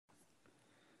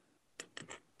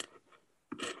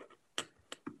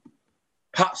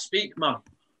Pat, speak, man.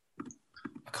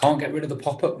 I can't get rid of the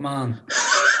pop-up, man.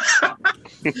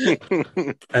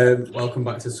 Welcome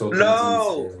back to Talking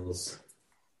No. Heads and Tales.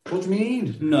 What do you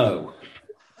mean? No.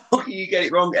 You get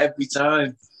it wrong every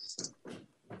time.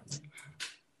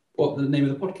 What, the name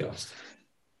of the podcast?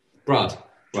 Brad.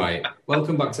 Right.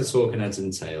 Welcome back to Talking Heads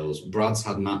and Tales. Brad's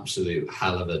had an absolute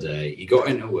hell of a day. He got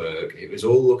into work. It was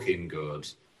all looking good.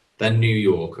 Then New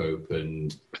York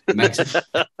opened. Mexico.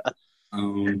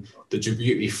 The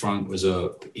Djibouti franc was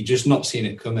up. He just not seen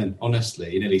it coming,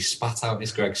 honestly. He nearly spat out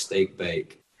his Greggs steak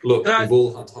bake. Look, we've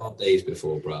all had hard days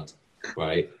before, Brad.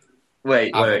 Right?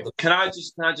 Wait. Can I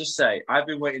just say, I've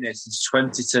been waiting here since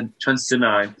 20 to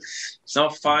 9. It's now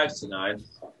 5 to 9.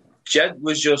 Jed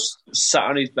was just sat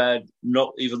on his bed,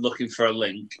 not even looking for a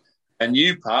link. And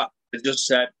you, Pat, had just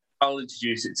said, I'll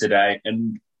introduce it today,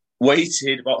 and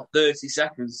waited about 30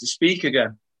 seconds to speak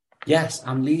again. Yes,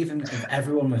 I'm leaving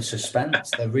everyone with suspense.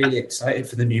 They're really excited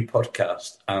for the new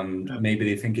podcast, and maybe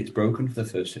they think it's broken for the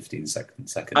first 15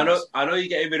 seconds. I know you're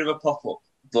getting rid of a pop-up,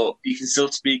 but you can still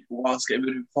speak whilst getting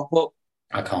rid of a pop-up.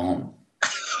 I can't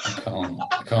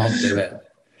do it.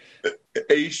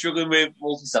 Are you struggling with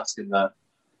multitasking there?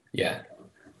 Yeah,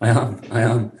 I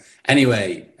am.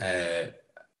 Anyway,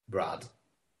 Brad,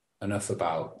 enough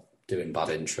about doing bad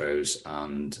intros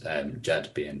and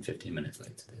Jed being 15 minutes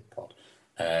late to the pod.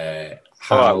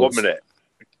 All right, 1 minute.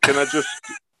 Can I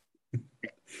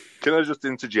just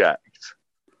interject?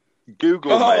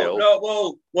 Google Mail.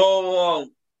 No, whoa.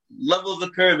 Level of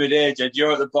the pyramid here, Jed.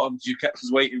 You're at the bottom. You kept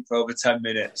us waiting for over 10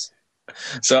 minutes.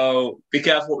 So be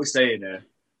careful what we're saying here.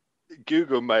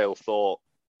 Google Mail thought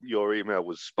your email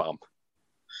was spam.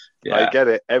 Yeah. I get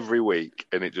it every week,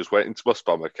 and it just went into my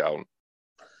spam account.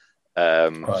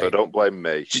 Right. So don't blame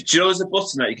me. Do you know there's a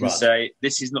button that you can say,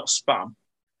 this is not spam?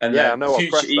 And yeah, I know I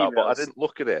pressed that, but I didn't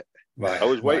look at it. Right. I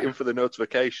was waiting for the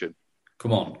notification.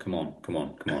 Come on.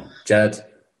 Jed,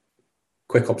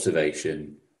 quick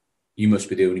observation. You must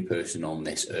be the only person on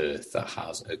this earth that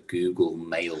has a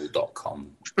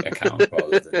googlemail.com account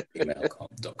rather than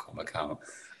email.com account.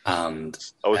 And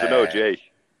I was an OG.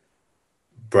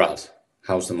 Brad,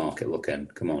 how's the market looking?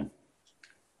 Come on.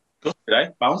 Good today,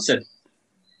 bouncing.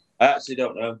 I actually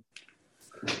don't know.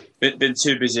 Been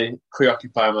too busy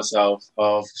preoccupying myself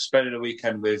of spending a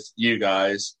weekend with you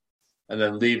guys and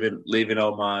then leaving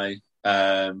all my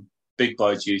big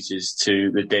boy duties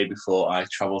to the day before I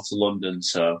travel to London.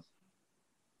 So,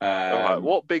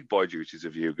 what big boy duties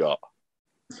have you got?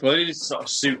 Well, I needed to sort of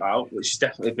suit out, which is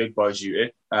definitely a big boy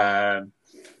duty. So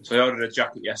I ordered a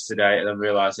jacket yesterday and then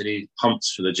realised I need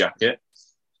pumps for the jacket.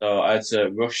 So I had to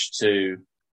rush to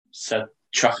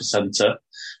Trafford Centre,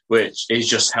 which is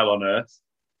just hell on earth.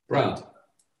 Brad,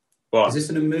 what? Is this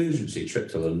an emergency trip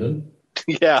to London?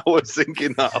 Yeah, I was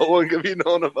thinking that. I won't have you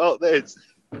known about this.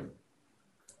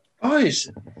 Guys,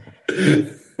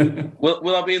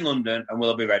 will I be in London and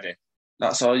will I be ready?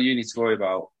 That's all you need to worry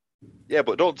about. Yeah,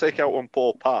 but don't take out on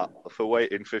poor Pat for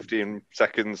waiting 15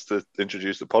 seconds to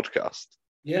introduce the podcast.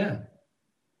 Yeah.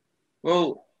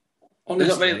 Well,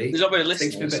 honestly, there's not many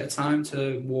listeners. It takes me a bit of time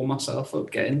to warm myself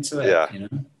up, get into it. Yeah. You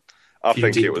know? I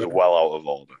think it was well out of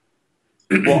order.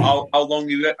 How long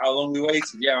we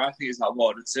waited? Yeah, I think it's out of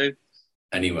order too.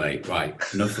 Anyway, right,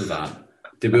 enough of that.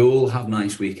 Did we all have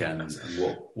nice weekends?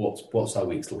 And what's our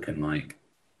weeks looking like?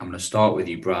 I'm going to start with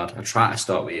you, Brad. I try to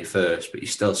start with you first, but you're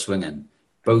still swinging.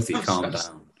 Both of you calm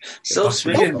down. Still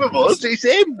swinging. Both of us, it's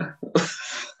him.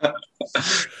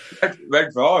 Red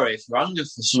Rory, it's random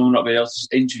for someone not being able to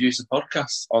introduce a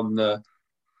podcast on the...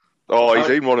 Oh, he's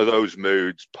in one of those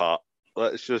moods, Pat.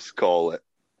 Let's just call it.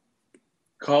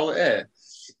 Call it here.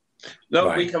 No,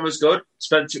 right. Weekend was good.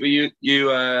 Spent it with you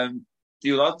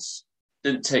lads.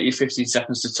 Didn't take you 15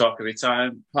 seconds to talk every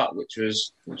time, Pat, which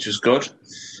was good.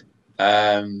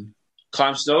 Climb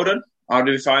Snowdon. How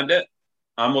do we find it?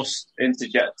 I must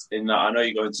interject in that I know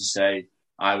you're going to say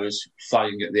I was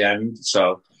flagging at the end,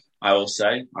 so I will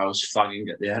say I was flagging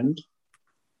at the end.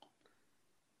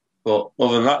 But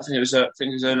other than that, I think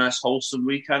it was a nice wholesome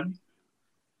weekend.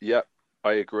 Yep,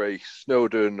 I agree.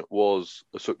 Snowdon was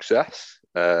a success.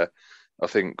 I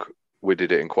think we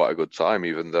did it in quite a good time,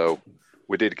 even though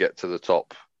we did get to the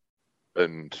top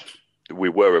and we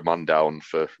were a man down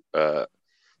for a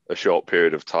short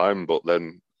period of time, but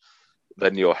then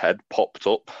your head popped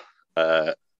up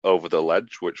over the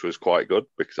ledge, which was quite good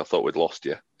because I thought we'd lost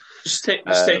you. Just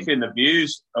taking the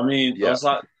views. I mean, yeah. I was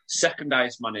like second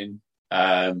highest man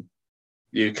in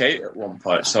UK at one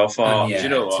point. So I thought, yeah, do you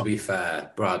know what? To be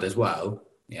fair, Brad as well,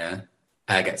 yeah,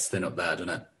 air gets thin up there, doesn't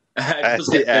it?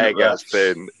 Air gets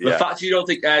thin. The fact you don't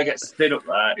think air gets thin up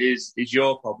there is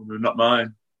your problem and not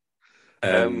mine.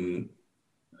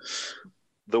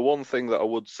 the one thing that I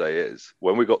would say is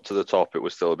when we got to the top, it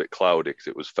was still a bit cloudy because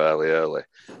it was fairly early.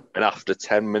 And after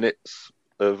 10 minutes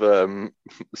of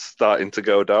starting to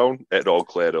go down, it all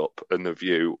cleared up and the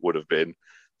view would have been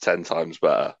 10 times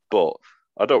better. But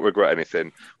I don't regret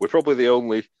anything. We're probably the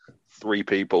only 3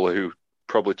 people who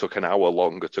probably took an hour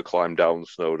longer to climb down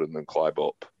Snowdon than climb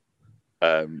up,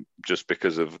 just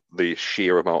because of the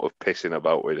sheer amount of pissing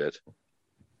about we did.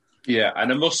 Yeah,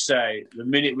 and I must say, the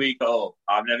minute we got up,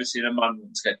 I've never seen a man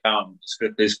want to get down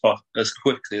as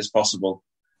quickly as possible.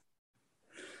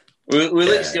 We're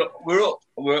literally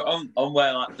we're on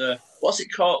where like the what's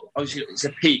it called? Obviously, it's a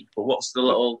peak, but what's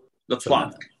the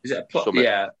plaque? Is it a plaque? Summit.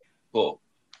 Yeah, but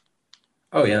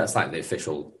that's like the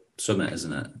official summit,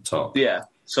 isn't it? Top. Yeah.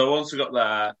 So once we got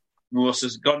there, we must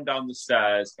have gone down the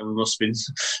stairs and we must have been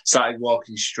started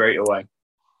walking straight away.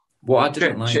 What I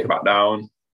didn't like back down.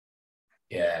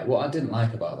 Yeah, what I didn't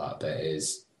like about that bit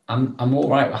is I'm all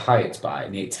right with heights,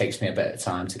 but it takes me a bit of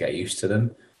time to get used to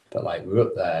them. But like we're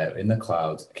up there in the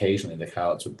clouds, occasionally the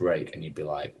clouds would break and you'd be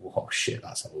like, "Whoa, shit,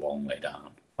 that's a long way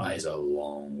down. That is a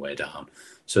long way down."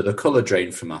 So the colour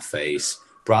drained from my face.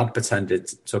 Brad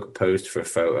took a pose for a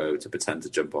photo to pretend to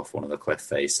jump off one of the cliff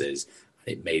faces.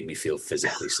 It made me feel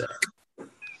physically sick.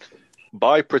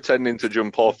 By pretending to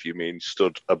jump off, you mean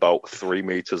stood about 3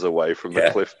 meters away from the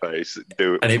cliff face,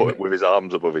 with his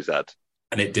arms above his head.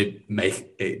 And it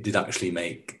did actually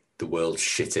make the world's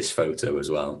shittest photo as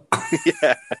well.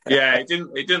 Yeah, yeah. It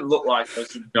didn't look like I was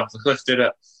jumping off the cliff, did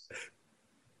it?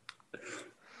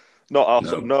 Not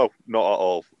at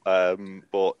all. But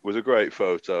it was a great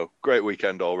photo, great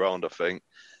weekend all round. I think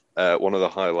one of the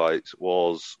highlights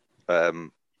was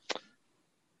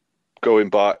going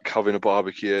back, having a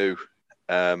barbecue,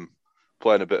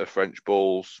 playing a bit of French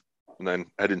bowls, and then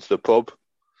heading to the pub,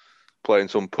 playing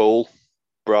some pool.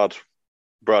 Brad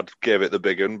gave it the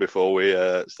big one before we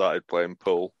started playing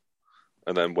pool,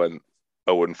 and then went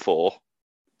 0-4.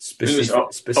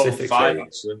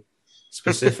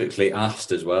 Specifically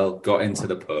asked as well, got into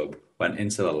the pub, went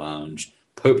into the lounge,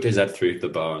 poked his head through the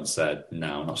bar and said,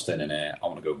 "No, I'm not staying in here. I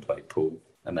want to go and play pool."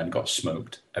 And then got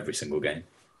smoked every single game.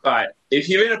 Right. If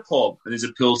you're in a pub and there's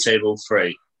a pool table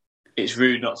free, it's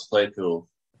rude not to play pool.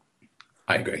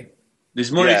 I agree.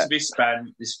 There's money to be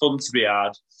spent. There's fun to be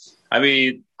had. I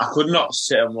mean, I could not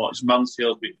sit and watch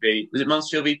Mansfield v... Was it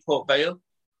Mansfield v Port Vale?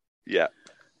 Yeah.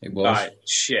 It was. Right,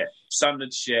 shit.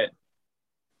 Standard shit.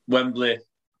 Wembley,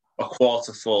 a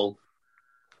quarter full.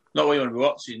 Not what you want to be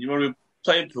watching. You want to be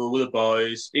playing pool with the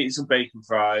boys, eating some bacon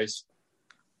fries.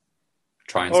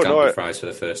 Trying scampi fries for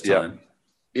the first time.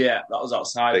 Yeah, that was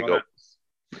outside, wasn't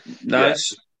it?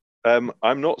 Nice. Yeah.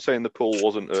 I'm not saying the pool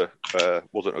wasn't a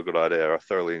good idea. I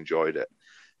thoroughly enjoyed it.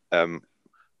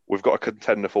 We've got a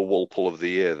contender for Walpole of the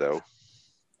Year, though.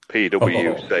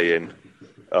 PW saying,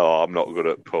 "Oh, I'm not good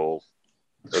at pool,"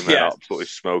 and then absolutely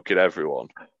smoking everyone.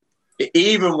 It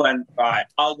even went, right,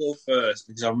 I'll go first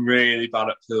because I'm really bad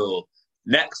at pool.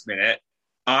 Next minute,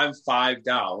 I'm 5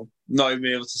 down, not even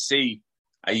able to see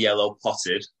a yellow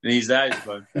potted, and he's there just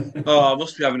going, "Oh, I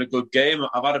must be having a good game.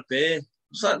 I've had a beer."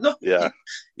 It's like, no. Yeah.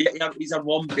 He's had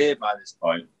 1 beer by this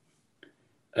point.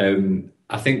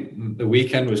 I think the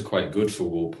weekend was quite good for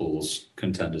Walpole's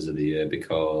contenders of the year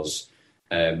because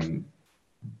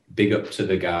big up to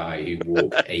the guy who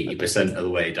walked 80% of the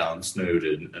way down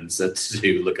Snowdon and said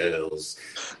to the girls,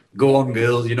 "Go on,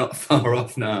 girls, you're not far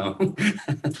off now."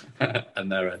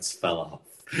 And their heads fell off.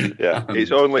 Yeah,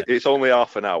 it's only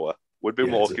half an hour. We'd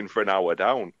been walking for an hour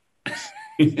down.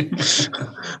 Even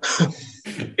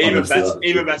better,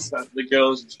 the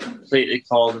girls just completely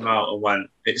called them out and went,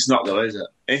 "It's not though, is it?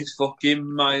 It's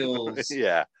fucking miles."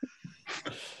 Yeah.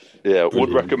 Would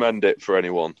recommend it for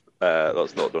anyone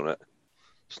that's not done it.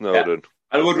 Snowdon.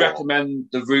 Yeah. I would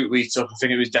recommend the route we took. I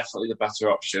think it was definitely the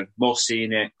better option. More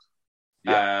scenic.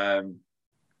 Yeah.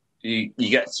 You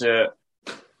get to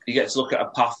look at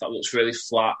a path that looks really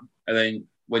flat, and then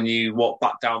when you walk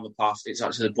back down the path, it's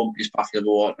actually the bumpiest path you'll ever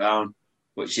walk down,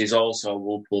 which is also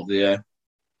Walpole of the Year.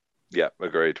 Yeah,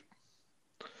 agreed.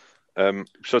 So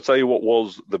I'll tell you what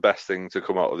was the best thing to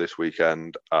come out of this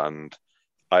weekend, and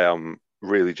I am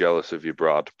really jealous of you,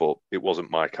 Brad, but it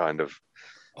wasn't my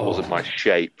wasn't my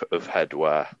shape of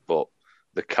headwear, but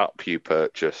the cap you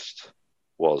purchased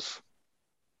was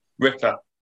Ripper.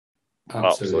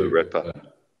 Absolute ripper.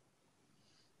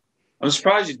 I'm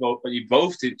surprised you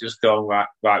both didn't just go,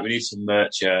 right, we need some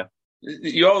merch here.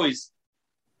 You always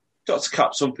got to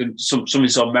cap something so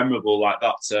memorable like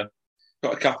that.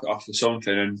 Got to cap it off with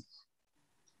something, and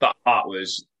that hat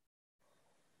was...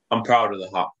 I'm proud of the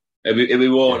hat. It'll be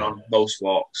worn on most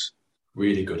walks.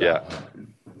 Really good. Yeah,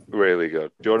 really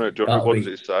good. Do you want to what does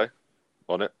it say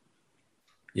on it?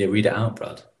 Yeah, read it out,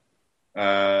 Brad.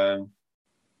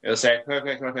 It'll say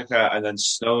and then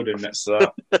Snowdon next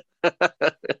to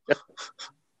that.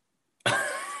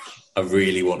 I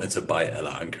really wanted to bite at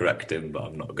that and correct him, but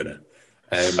I'm not gonna.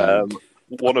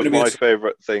 One of my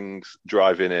favourite things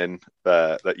driving in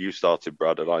that you started,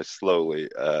 Brad, and I slowly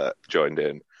joined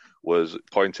in, was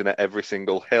pointing at every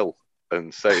single hill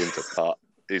and saying to Pat,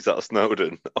 "Is that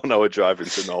Snowdon?" on our drive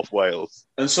into North Wales.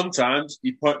 And sometimes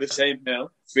you point the same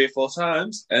hill 3 or 4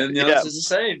 times, and the answer's the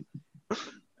same.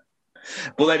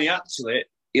 But then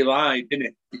he lied, didn't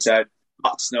he? He said,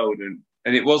 "That's Snowdon,"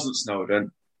 and it wasn't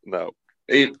Snowdon. No.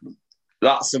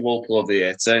 That's the Woolpool of the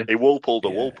year too. He Woolpooled a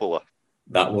Woolpooler.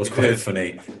 That was quite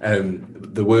funny.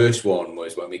 The worst one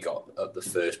was when we got up the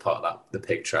first part of the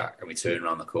pig track and we turned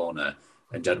around the corner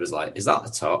and Jed was like, "Is that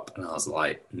the top?" And I was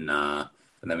like, "Nah."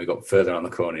 And then we got further on the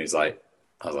corner. I was like,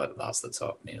 "That's the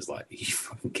top." And he was like, "Are you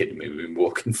fucking kidding me? We've been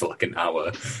walking for like an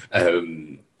hour."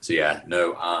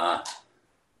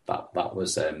 That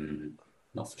was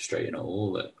not frustrating at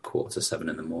all at 7:15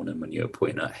 in the morning when you were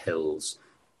pointing at hills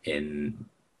in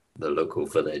the local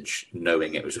village,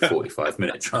 knowing it was a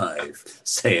 45-minute drive,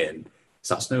 saying, "Is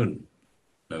that Snowdon?"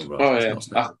 No, right. Oh,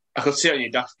 yeah. I could see on your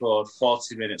dashboard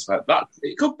 40 minutes like that.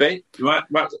 It could be. You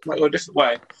might go a different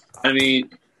way. I mean,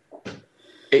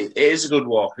 it is a good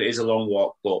walk. It is a long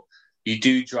walk, but you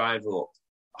do drive up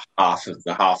half of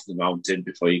the mountain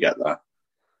before you get there.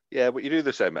 Yeah, but you do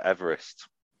the same at Everest.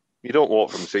 You don't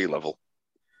walk from sea level.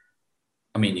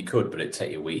 I mean, you could, but it'd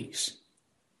take you weeks.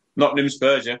 Not Nim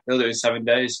Spurgeon. He'll do it in 7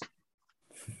 days.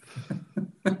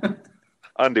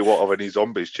 Andy, what of any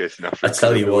zombies chasing after I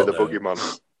tell you what, with the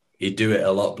boogeyman? He'd do it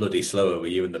a lot bloody slower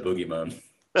with you and the boogeyman.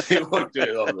 He won't do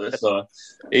it on this. So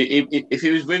if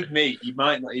he was with me, he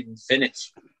might not even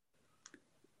finish.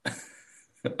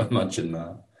 Imagine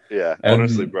that. Yeah,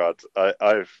 honestly, Brad,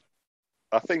 I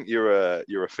think you're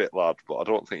a fit lad, but I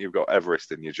don't think you've got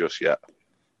Everest in you just yet.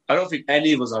 I don't think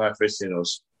any of us have Everest in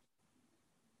us.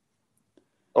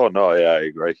 Oh no, yeah, I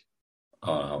agree.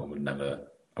 Oh, I would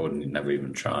never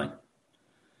even try.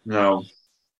 No.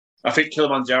 I think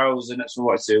Kilimanjaro was the next one I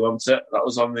wanted to, wasn't it? That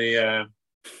was on the...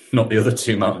 Not the other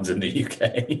 2 mountains in the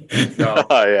UK. No.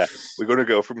 Yeah, we're going to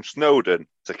go from Snowdon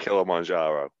to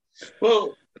Kilimanjaro.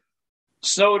 Well,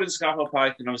 Snowdon, Scafell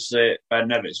Pike, and obviously Ben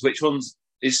Nevis. Which one's...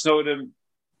 Is Snowdon,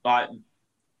 like,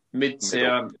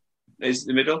 mid-tier? Is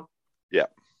the middle? Yeah.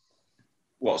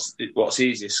 What's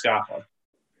easier, Scafell?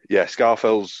 Yeah,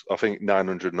 Scafell's, I think,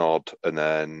 900 and odd, and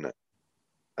then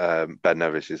Ben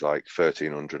Nevis is like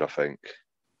 1,300, I think.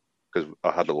 Because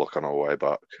I had a look on our way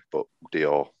back, but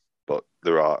Dior. But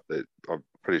I'm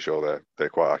pretty sure they're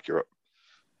quite accurate.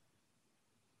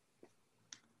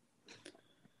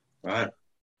 Right.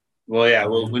 Well, yeah,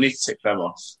 we need to tick them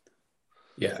off.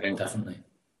 Yeah, definitely.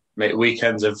 Make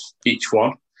weekends of each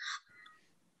one.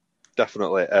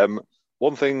 Definitely.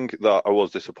 One thing that I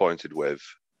was disappointed with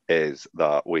is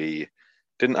that we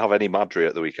didn't have any Madri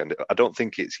at the weekend. I don't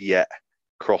think it's yet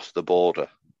crossed the border,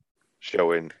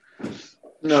 showing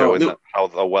that how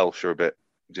the Welsh are a bit,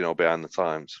 behind the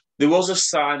times. There was a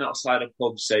sign outside a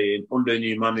pub saying under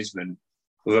new management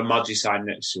with a Madri sign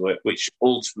next to it, which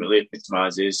ultimately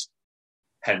epitomises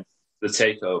hence the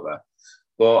takeover.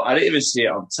 But I didn't even see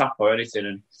it on tap or anything.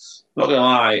 And not gonna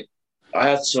lie, I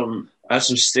had some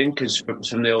stinkers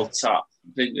from the old tap.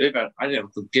 I didn't have a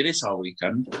good Guinness all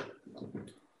weekend.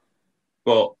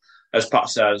 But as Pat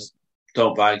says,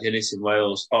 don't buy Guinness in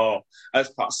Wales. Or as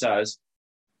Pat says,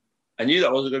 I knew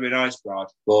that wasn't going to be nice, Brad.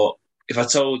 But if I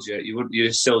told you, you'd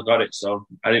have still got it. So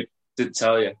I didn't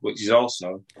tell you, which is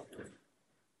also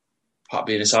Pat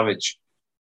being a savage.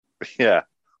 Yeah,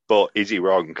 but is he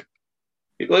wrong?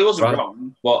 Well, he wasn't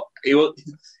wrong, but he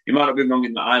might have been wrong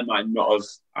in that I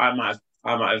might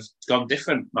have gone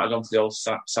different. Might have gone for the old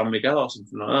San Miguel or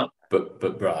something like that.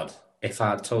 But Brad,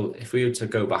 if we were to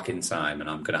go back in time, and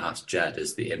I'm going to ask Jed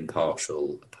as the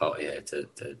impartial party here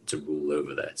to rule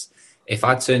over this, if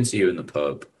I turned to you in the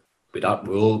pub, we'd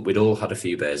all had a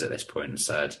few beers at this point and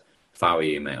said, "If I were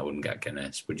you, mate, I wouldn't get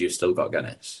Guinness." Would you have still got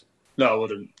Guinness? No, I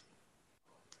wouldn't.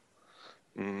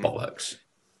 Bollocks.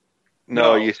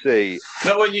 No, you see.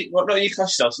 Not when you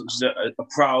class yourself as a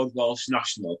proud Welsh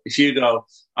national. If you go,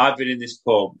 I've been in this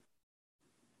pub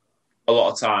a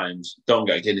lot of times, don't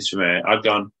get Guinness for me. I've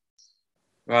gone,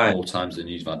 right. All times that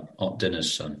you've had hot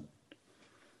dinners, son.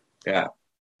 Yeah.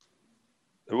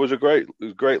 It was a great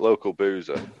local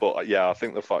boozer. But yeah, I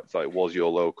think the fact that it was your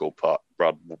local,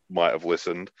 Brad might have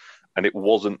listened. And it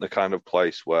wasn't the kind of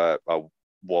place where I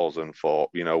was and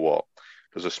thought, you know what,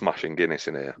 there's a smashing Guinness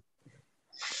in here.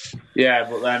 Yeah,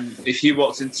 but then if you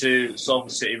walked into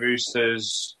Salford City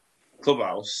Roosters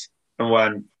clubhouse, and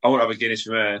when I won't have a Guinness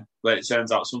from here, but it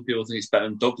turns out some people think it's better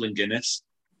than Dublin Guinness.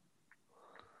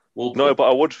 No, but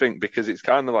I would think because it's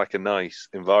kind of like a nice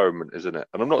environment, isn't it?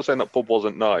 And I'm not saying that pub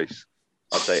wasn't nice.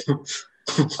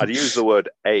 I'd use the word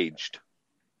aged.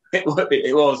 It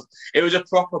was. It was a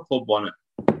proper pub, wasn't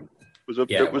it?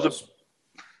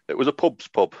 It was a pub's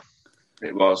pub.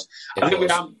 It was. I think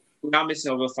we are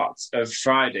missing over the fact of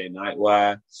Friday night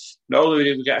where not only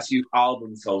did we get a few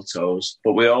album photos,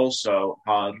 but we also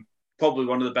had probably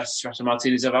one of the best espresso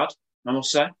martinis I've had, I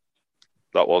must say.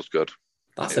 That was good.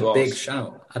 That's a big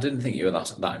shout. I didn't think you were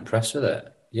that impressed with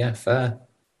it. Yeah, fair.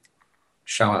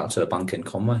 Shout out to the bank in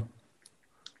Conway.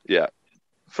 Yeah.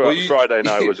 Friday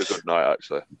night was a good night,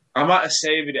 actually. I might have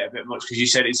saved it a bit much because you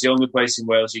said it's the only place in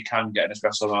Wales you can get an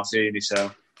espresso martini,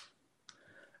 so...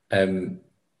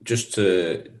 Just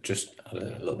had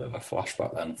a little bit of a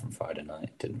flashback then from Friday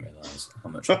night. Didn't realise how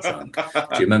much I drank. Do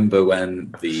you remember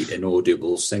when the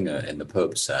inaudible singer in the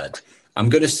pub said, "I'm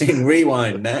going to sing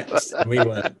Rewind next"? And we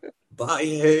went, "By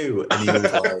who?" And he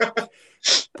was like,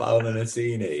 "Paolo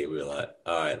Nutini." We were like,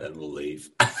 "All right, then we'll leave."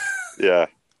 Yeah.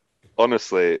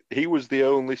 Honestly, he was the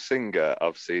only singer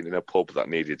I've seen in a pub that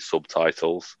needed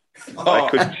subtitles. I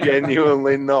could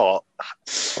genuinely not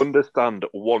understand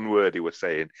one word he was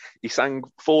saying. He sang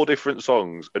 4 different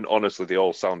songs, and honestly, they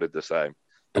all sounded the same.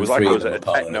 It was like I was at a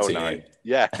techno night.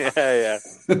 Yeah.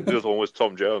 The other one was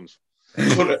Tom Jones.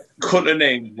 Couldn't have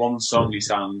named one song he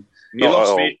sang. He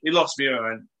lost me. I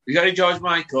went, "You got any George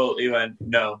Michael?" He went,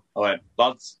 "No." I went,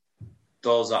 "Lads,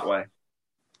 doors that way."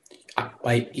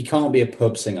 Like, you can't be a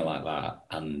pub singer like that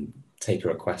and take a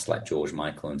request like George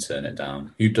Michael and turn it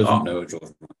down. Who doesn't know a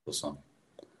George Michael song?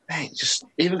 Mate, just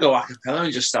even go a cappella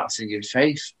and just start singing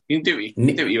Faith. You can do it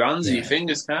with your hands and your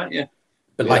fingers, can't you?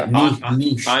 But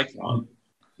niche. I can't.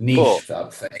 Niche for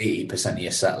 80% of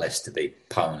your set list to be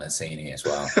Paolo Nutini as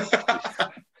well.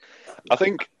 I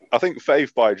think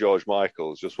Faith by George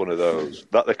Michael is just one of those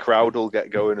that the crowd will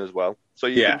get going as well. So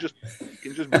you can just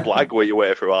blag where you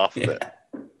wait for half of it.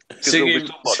 Singing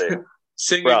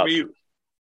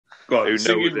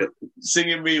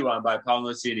Rewind by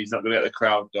Paolo Nutini is not going to get the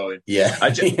crowd going. Yeah.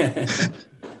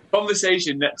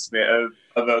 Conversation next to me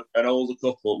of an older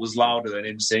couple was louder than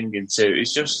him singing too.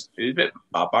 It was a bit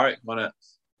barbaric, wasn't it?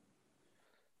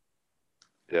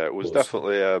 Yeah, it was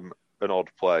definitely an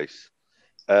odd place.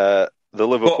 The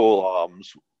Liverpool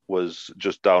Arms was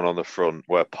just down on the front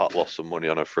where Pat lost some money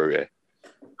on a fruity.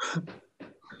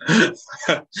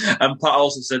 And Pat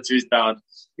also said to his dad,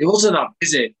 "It wasn't that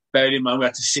busy." Bearing in mind we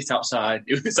had to sit outside.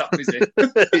 It was that busy.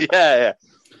 Yeah.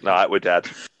 No, we're dead.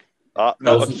 Not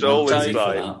a soul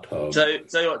inside.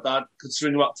 Tell you what, Dad, could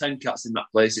swing about 10 cats in that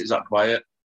place. It was that quiet.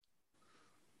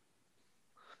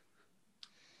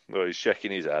 No, he's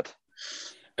shaking his head.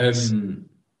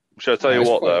 Shall I tell you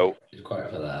what, though? It's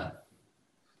quiet for there.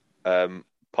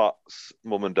 Pat's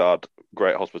mum and dad,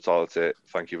 great hospitality.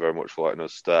 Thank you very much for letting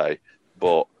us stay.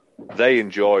 But they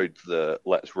enjoyed the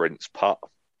let's rinse Pat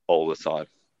all the time.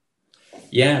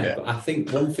 Yeah, but I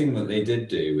think one thing that they did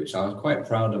do, which I was quite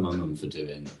proud of my mum for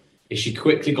doing, is she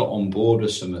quickly got on board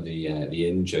with some of the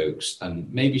in-jokes.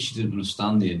 And maybe she didn't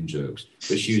understand the in-jokes,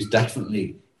 but she was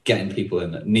definitely getting people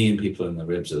kneeing people in the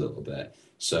ribs a little bit.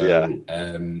 So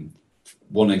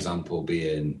one example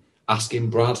being asking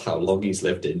Brad how long he's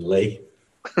lived in Lee.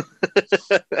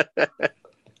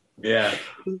 Yeah.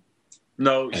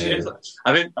 No, I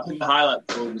think the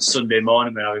highlight was Sunday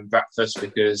morning when having breakfast,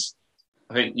 because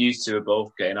I think you two were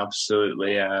both getting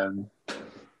absolutely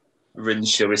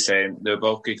rinsed, shall we say. They were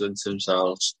both giggling to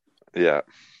themselves. Yeah.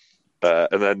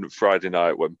 And then Friday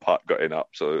night when Pat got in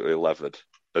absolutely levered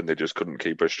and they just couldn't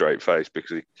keep a straight face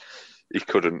because he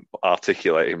couldn't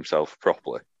articulate himself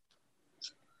properly.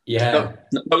 Yeah.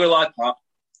 Not gonna lie, Pat,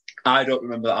 I don't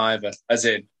remember that either. As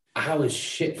in, I was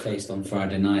shit-faced on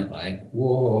Friday night, like,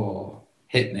 whoa,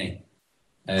 hit me.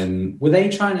 Were they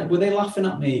laughing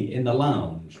at me in the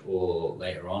lounge or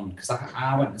later on? Because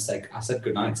I went and said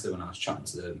goodnight to them when I was chatting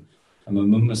to them. And my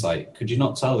mum was like, "Could you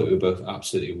not tell that we were both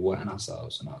absolutely wetting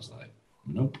ourselves?" And I was like,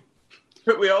 "Nope."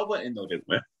 But we all went in though, didn't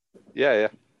we? Yeah.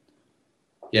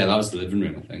 Yeah, that was the living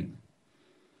room, I think.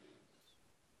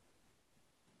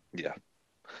 Yeah.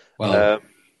 Well,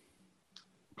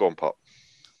 go on, Pat.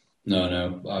 No.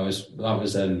 It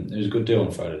was a good deal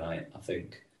on Friday night, I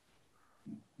think.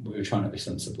 We were trying to be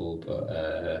sensible,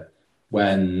 but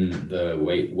when the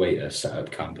waiter set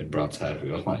up camp in Brad's Head,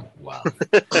 we were like, wow.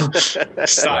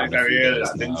 Started very early,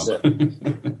 didn't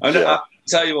it? I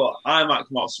tell you what, I might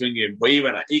come out swinging, but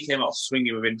he came out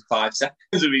swinging within 5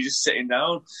 seconds of me just sitting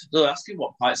down. So I asked him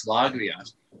what pints lager he had.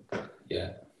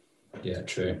 Yeah,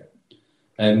 true.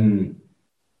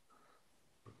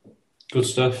 Good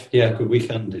stuff. Yeah, good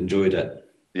weekend. Enjoyed it.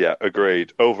 Yeah,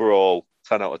 agreed. Overall,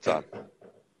 10 out of 10.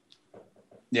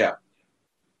 Yeah,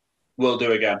 we'll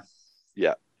do again.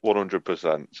 Yeah,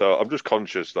 100%. So I'm just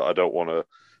conscious that I don't want to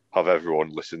have everyone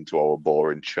listen to our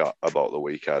boring chat about the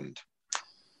weekend,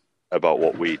 about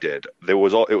what we did. It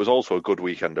was also a good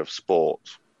weekend of sport.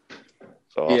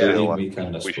 So I feel like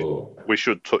weekend of sport. we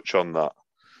should touch on that.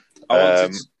 I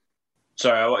wanted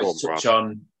to touch Brad.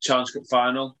 on Challenge Cup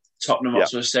final, Tottenham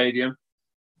Hotspur Stadium.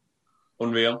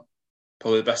 Unreal.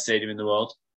 Probably the best stadium in the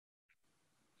world.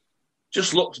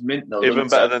 Just looks mint though. Even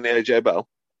better than the AJ Bell.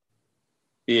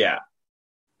 Yeah.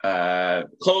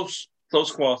 Close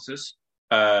quarters.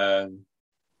 I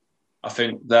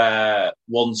think their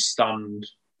one stand,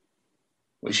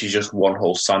 which is just one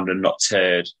whole stand and not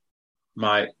tiered,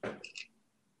 might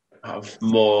have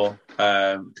more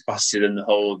capacity than the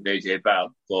whole of the AJ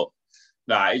Bell. But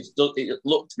it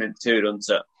looked mint too,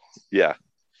 doesn't it? Yeah.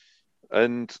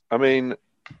 And I mean,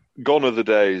 gone are the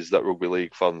days that rugby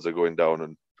league fans are going down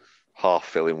and half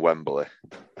filling Wembley.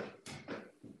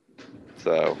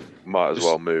 So might as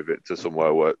well move it to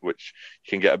somewhere which you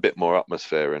can get a bit more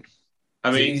atmosphere in.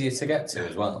 I mean, it's easier to get to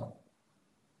as well.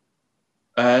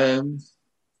 I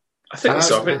think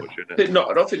so. I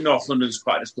don't think North London's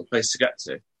quite a difficult place to get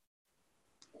to.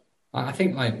 I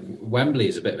think Wembley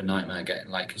is a bit of a nightmare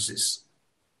getting because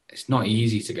it's not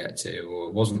easy to get to, or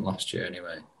it wasn't last year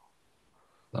anyway.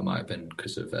 That might have been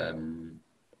because of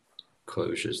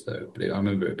closures though. But I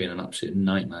remember it being an absolute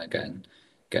nightmare getting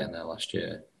there last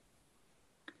year.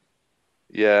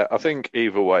 Yeah, I think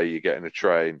either way, you're getting a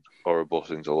train or a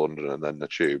bus into London and then the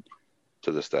tube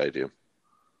to the stadium.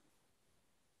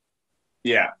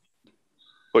 Yeah.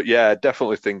 But yeah, I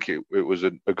definitely think it was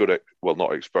a good, well,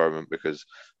 not experiment because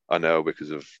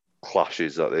of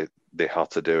clashes that they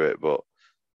had to do it. But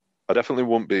I definitely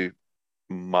wouldn't be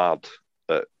mad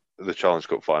at the Challenge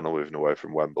Cup final moving away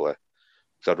from Wembley.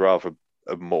 Because I'd rather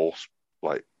a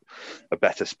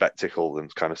better spectacle than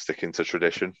kind of sticking to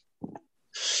tradition.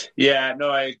 Yeah, no,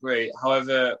 I agree.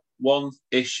 However, one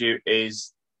issue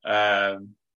is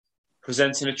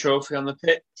presenting a trophy on the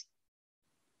pitch.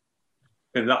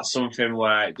 And that's something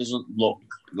where it doesn't look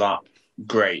that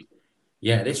great.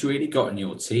 Yeah, this really got in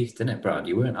your teeth, didn't it, Brad?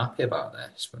 You weren't happy about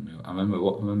this. I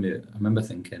remember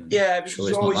thinking, yeah, sure,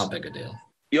 it's not that big a deal.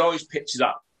 You always picture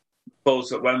that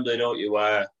both at Wembley, don't you?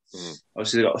 Where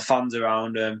obviously they've got the fans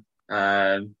around them,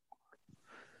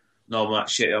 normal that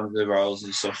shit on the Royals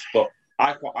and stuff. But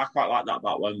I quite like that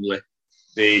about Wembley.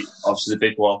 Obviously the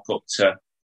big walk up to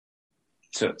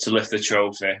lift the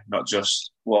trophy, not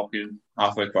just walking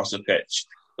halfway across the pitch.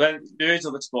 But then there is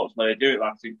other sports where they do it.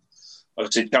 I think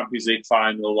obviously Champions League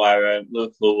final where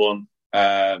Liverpool won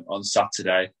on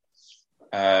Saturday.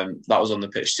 That was on the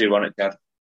pitch too, wasn't it, Dad?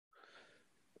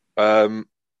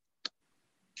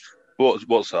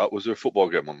 What's that? Was there a football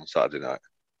game on Saturday night?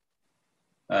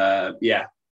 Yeah.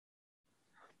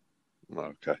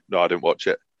 Okay. No, I didn't watch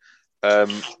it.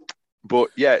 But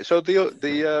yeah, so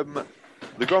the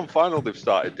grand final, they've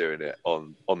started doing it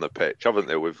on the pitch, haven't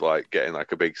they? With getting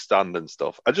a big stand and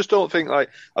stuff. I just don't think I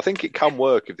think it can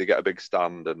work if they get a big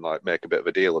stand and make a bit of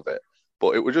a deal of it.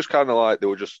 But it was just kind of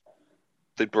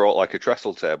they brought a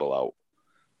trestle table out,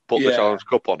 put the Challenge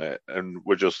Cup on it, and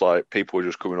we're just people were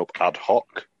just coming up ad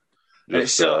hoc,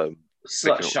 just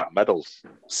picking up medals.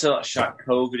 Still that Shaq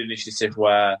COVID initiative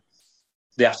where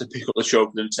they have to pick up the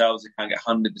trophy themselves. They can't get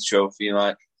handed the trophy.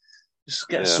 And just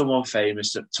get someone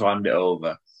famous to hand it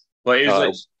over. But it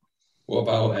was what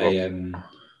about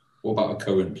a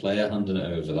current player handing it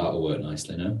over? That'll work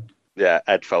nicely, no? Yeah,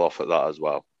 Ed fell off at that as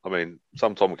well. I mean,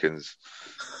 Sam Tompkins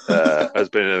has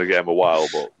been in the game a while,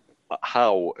 but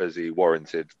how has he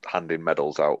warranted handing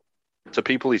medals out to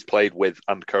people he's played with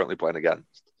and currently playing against?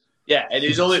 Yeah, and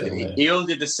he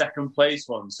only did the second place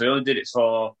one, so he only did it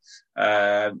for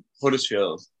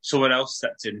Huddersfield. Someone else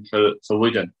stepped in for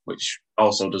Wigan, which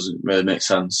also doesn't really make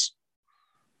sense.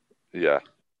 Yeah,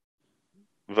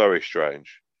 very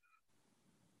strange.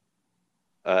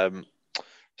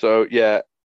 So yeah,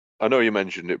 I know you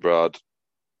mentioned it, Brad.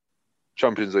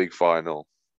 Champions League final.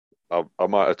 I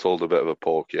might have told a bit of a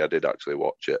porky. I did actually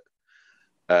watch it.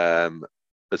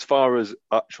 As far as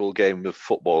actual game of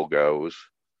football goes,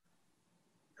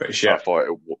 pretty shit. I thought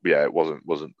it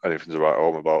wasn't anything to write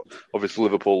home about. Obviously,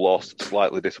 Liverpool lost,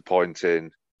 slightly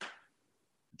disappointing.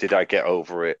 Did I get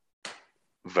over it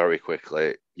very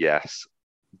quickly? Yes.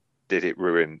 Did it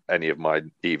ruin any of my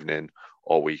evening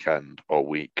or weekend or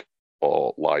week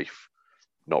or life?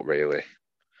 Not really.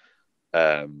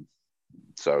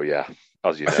 So yeah,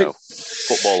 as you know,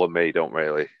 football and me don't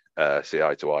really see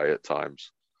eye to eye at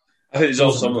times. I think there's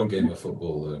also a game of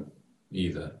football though,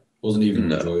 either. Wasn't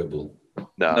even enjoyable.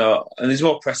 No. And there's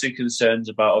more pressing concerns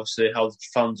about obviously how the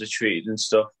fans are treated and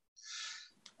stuff.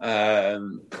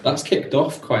 That's kicked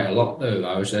off quite a lot though.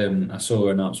 I saw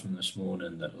an announcement this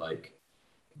morning that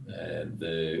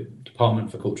the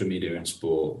Department for Culture, Media and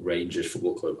Sport, Rangers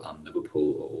Football Club and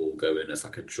Liverpool are all going as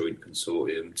like a joint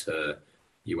consortium to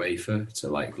UEFA to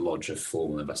like lodge a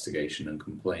formal investigation and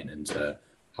complaint into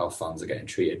how fans are getting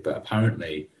treated. But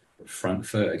apparently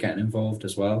Frankfurt are getting involved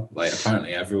as well. Like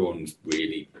apparently everyone's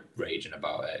really raging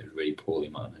about it. It was really poorly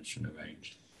managed and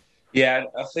arranged. Yeah,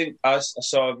 I think I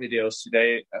saw videos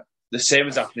today. The same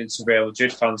is happening to Real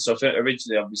Madrid fans. So I think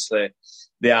originally, obviously,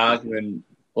 the argument,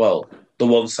 well, the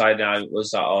one side now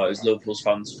was that it was Liverpool's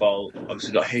fans' fault.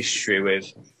 Obviously, got history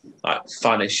with like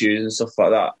fan issues and stuff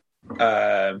like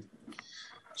that.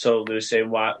 So they were saying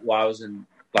why wasn't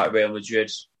like Real Madrid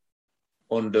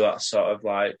under that sort of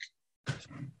like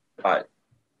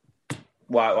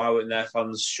why weren't their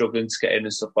fans struggling to get in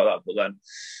and stuff like that? But then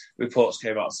reports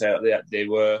came out saying that they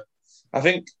were. I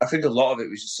think a lot of it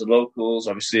was just the locals.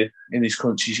 Obviously, in these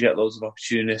countries, you get loads of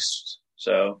opportunists.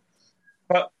 So,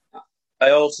 but I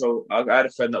had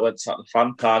a friend that went to the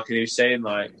fan park and he was saying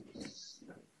like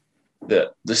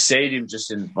that the stadium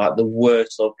just in like the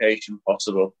worst location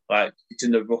possible. Like it's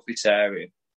in the roughest area.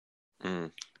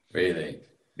 Really?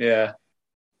 Yeah.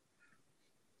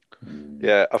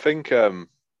 Yeah, I think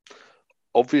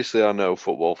obviously I know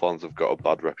football fans have got a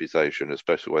bad reputation,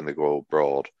 especially when they go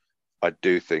abroad. I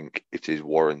do think it is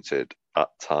warranted at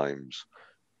times,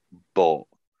 but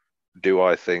do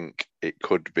I think it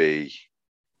could be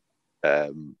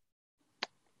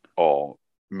or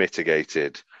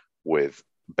mitigated with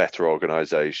better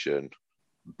organisation,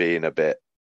 being a bit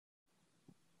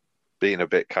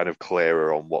kind of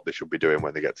clearer on what they should be doing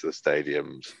when they get to the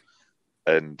stadiums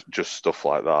and just stuff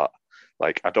like that.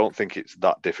 Like, I don't think it's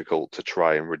that difficult to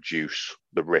try and reduce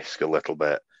the risk a little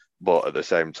bit, but at the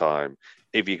same time,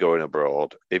 if you're going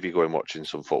abroad, if you're going watching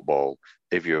some football,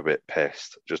 if you're a bit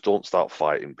pissed, just don't start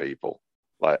fighting people.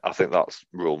 Like, I think that's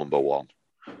rule number one.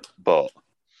 But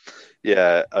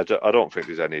yeah, I don't think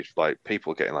there's any like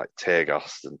people getting like tear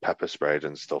gassed and pepper sprayed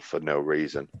and stuff for no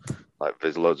reason. Like,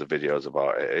 there's loads of videos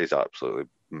about it. It is absolutely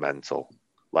mental.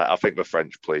 Like, I think the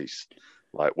French police,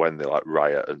 like when they like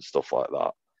riot and stuff like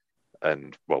that,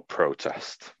 and well,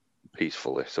 protest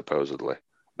peacefully, supposedly,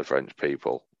 the French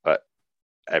people at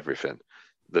everything.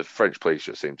 The French police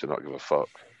just seem to not give a fuck.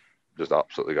 Just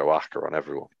absolutely go hacker on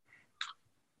everyone.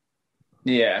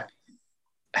 Yeah.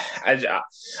 I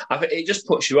think it just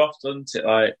puts you off, doesn't it?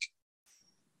 Like,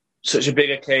 such a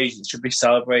big occasion should be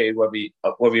celebrated whether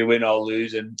you win or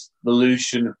lose, and the lose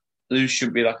shouldn't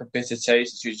be like a bitter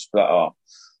taste. It should just be like, oh,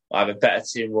 I have a better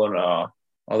team won or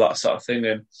that sort of thing.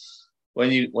 And when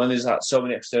there's like so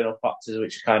many external factors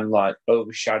which are kind of like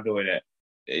overshadowing it,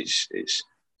 it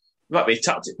might be a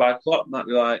tactic by Klopp. Might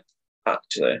be like,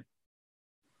 actually,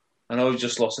 I know we've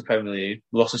just lost the Premier League,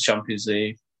 lost the Champions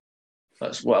League.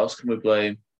 What else can we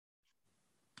blame?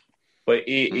 But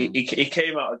he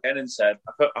came out again and said,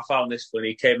 I found this funny.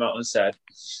 He came out and said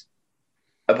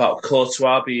about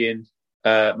Courtois being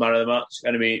man of the match.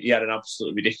 And I mean, he had an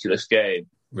absolutely ridiculous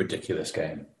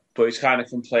game. But he's kind of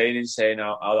complaining, saying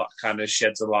how that kind of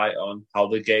sheds a light on how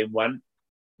the game went,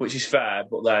 which is fair.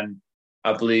 But then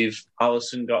I believe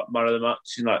Alisson got man of the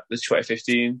match in like the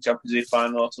 2015 Champions League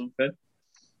final or something.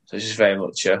 So it's just very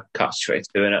much a catch-22,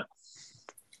 isn't it?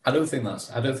 I don't think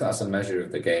that's a measure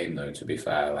of the game, though. To be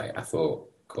fair, like I thought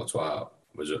Courtois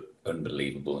was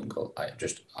unbelievable and like,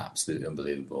 just absolutely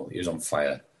unbelievable. He was on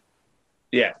fire.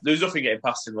 Yeah, there was nothing getting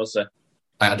past him, was there?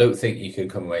 I don't think you could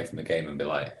come away from the game and be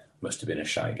like, must have been a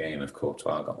shy game if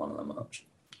Courtois got man of the match.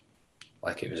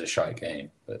 Like it was a shy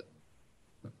game, but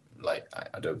like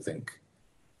I don't think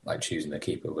like choosing the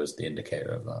keeper was the indicator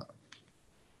of that.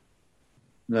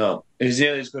 No, he was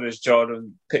nearly as good as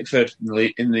Jordan Pickford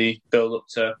in the build-up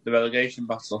to the relegation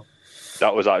battle.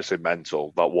 That was actually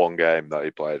mental, that one game that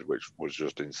he played, which was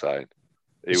just insane.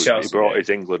 He brought his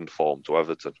England form to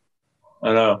Everton.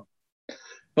 I know.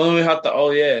 Well, we had that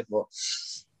all year, but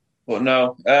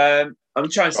no. I'm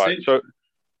trying to think. So,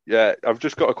 yeah, I've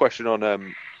just got a question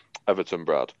on Everton,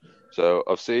 Brad. So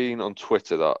I've seen on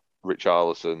Twitter that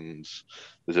Richarlison's,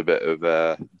 there's a bit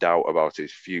of doubt about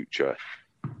his future.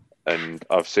 And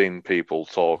I've seen people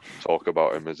talk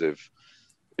about him as if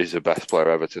he's the best player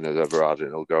Everton has ever had and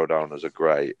he'll go down as a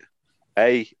great.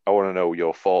 A, I want to know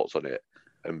your thoughts on it.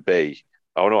 And B,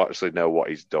 I want to actually know what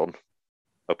he's done,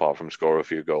 apart from score a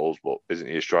few goals, but isn't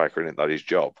he a striker? Isn't that his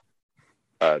job?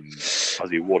 And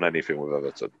has he won anything with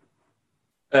Everton?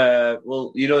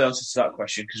 Well, you know the answer to that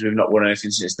question because we've not won anything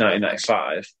since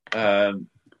 1995.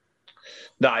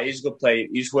 Nah, he's a good player.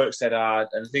 He's worked dead hard,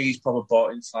 and I think he's probably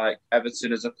bought into like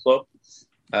Everton as a club,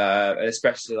 and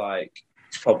especially like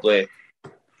it's probably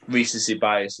recency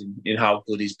bias in how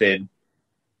good he's been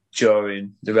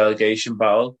during the relegation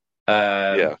battle.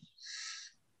 Yeah.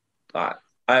 Like,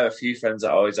 I have a few friends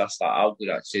that always ask that how good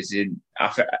actually is in.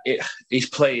 He's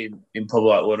playing in probably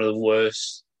like one of the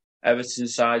worst Everton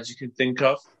sides you can think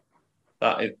of.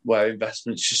 Where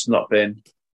investment's just not been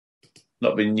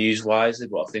used wisely.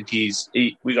 But I think we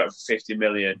got him for 50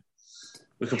 million.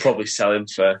 We could probably sell him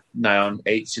for now on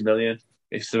 80 million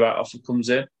if the right offer comes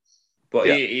in. But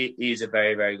he's a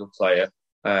very, very good player.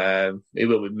 He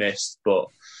will be missed, but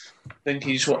I think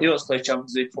he wants to play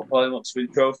Champions League football. He wants to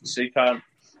win trophies, so he's not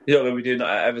going to be doing that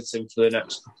at Everton for the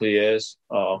next couple of years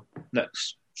or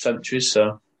next century.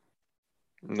 So,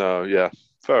 no, yeah,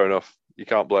 fair enough. You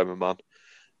can't blame him, man.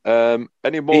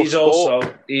 Any more? He's also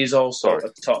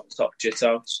a top jit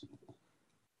out.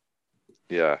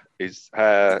 Yeah, his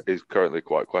hair is currently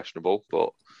quite questionable,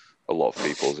 but a lot of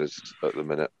people's is at the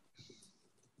minute.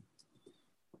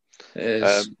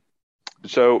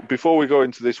 So before we go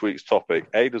into this week's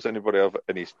topic, does anybody have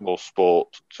any more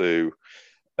sport to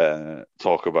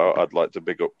talk about? I'd like to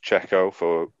big up Checo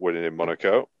for winning in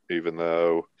Monaco, even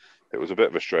though it was a bit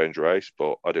of a strange race,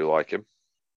 but I do like him.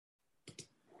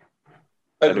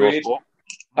 Agreed.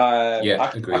 Agreed.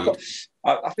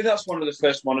 I think that's one of the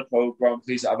first Monaco Grand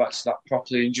Prix that I've actually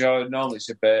properly enjoyed. Normally it's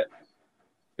a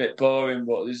bit boring,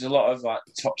 but there's a lot of like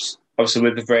tops. Obviously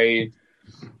with the rain,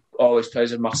 always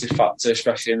plays a massive factor,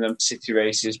 especially in them city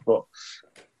races. But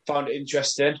found it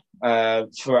interesting.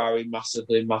 Ferrari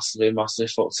massively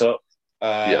fucked up.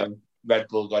 Red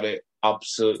Bull got it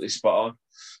absolutely spot on.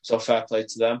 So fair play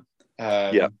to them.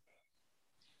 Can't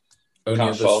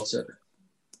fault it.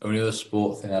 Only other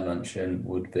sport thing I'd mention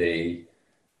would be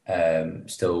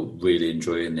still really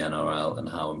enjoying the NRL and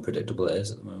how unpredictable it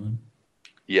is at the moment.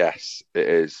 Yes, it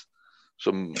is.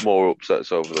 Some more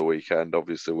upsets over the weekend.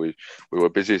 Obviously, we were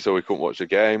busy, so we couldn't watch the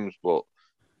games, but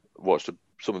watched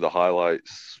some of the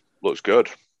highlights. Looks good.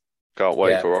 Can't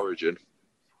wait for Origin.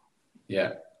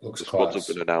 Yeah, the squads have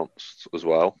been announced as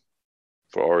well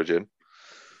for Origin.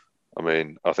 I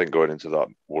mean, I think going into that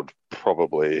would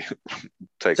probably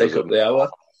take up the hour.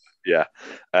 Yeah.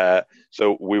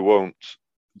 So we won't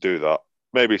do that.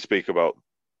 Maybe speak about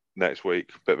next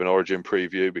week, bit of an Origin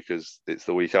preview because it's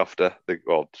the week after.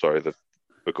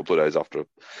 A couple of days after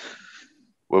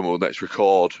when we'll next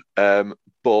record.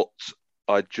 But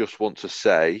I just want to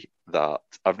say that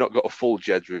I've not got a full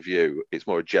Jed's review. It's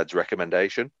more a Jed's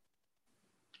recommendation.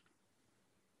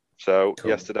 So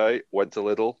Yesterday, went to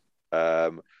Lidl,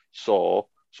 saw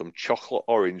some chocolate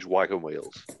orange wagon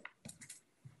wheels.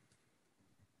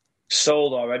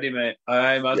 Sold already, mate.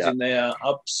 I imagine they are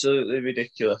absolutely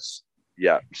ridiculous.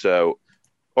 Yeah, so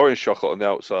orange chocolate on the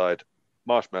outside,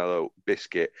 marshmallow,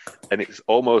 biscuit, and it's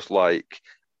almost like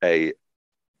I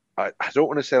don't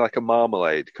want to say like a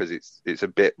marmalade because it's a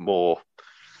bit more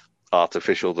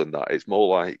artificial than that. It's more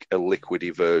like a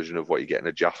liquidy version of what you get in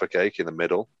a Jaffa cake in the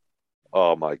middle.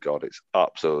 Oh my God, it's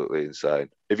absolutely insane.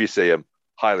 If you see them,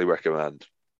 highly recommend.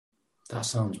 That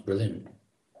sounds brilliant.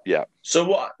 Yeah.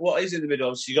 So what is in the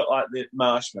middle? So you got like the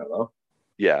marshmallow.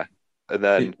 Yeah. And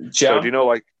then jam? So do you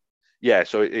know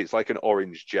so it's like an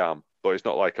orange jam, but it's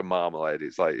not like a marmalade.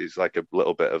 It's like a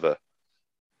little bit of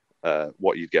a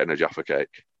what you'd get in a Jaffa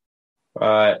cake.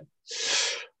 Right.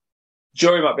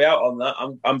 Jury might be out on that.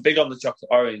 I'm big on the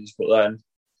chocolate orange, but then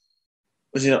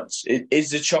was he not? Is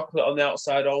the chocolate on the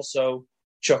outside also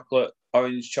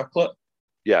orange chocolate?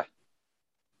 Yeah.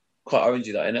 Quite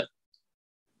orangey, that, innit?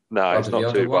 No, it's not too bad.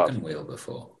 Have you had a wagon wheel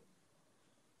before?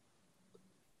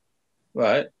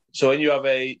 Right. So when you have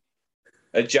a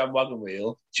jam wagon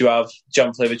wheel, do you have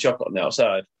jam flavoured chocolate on the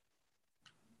outside?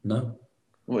 No.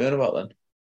 What are you on about then?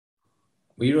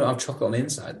 Well, you don't have chocolate on the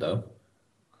inside, though.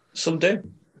 Some do.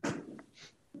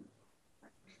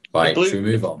 Right, should we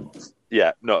move on?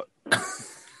 Yeah, no.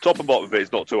 Top and bottom of it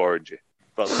is not too orangey.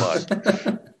 That's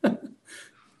fine.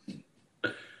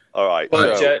 All right.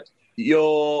 Well, Jed,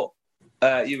 you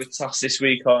were tasked this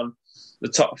week on the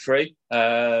top three,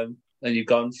 and you've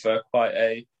gone for quite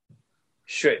a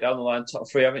straight down the line top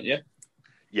three, haven't you?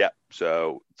 Yeah.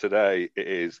 So today it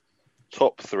is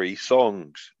top three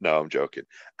songs. No, I'm joking.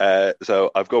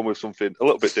 So I've gone with something a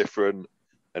little bit different,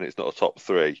 and it's not a top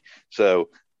three. So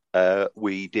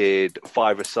we did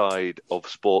 5-a-side of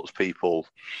sports people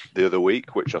the other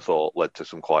week, which I thought led to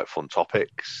some quite fun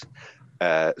topics.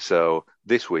 So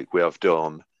this week we have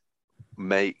done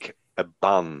make a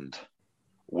band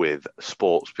with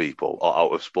sports people or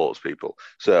out of sports people.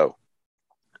 So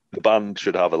the band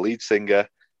should have a lead singer,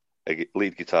 a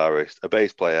lead guitarist, a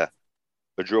bass player,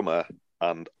 a drummer,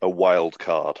 and a wild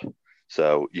card.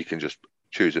 So you can just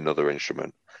choose another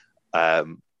instrument.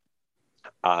 And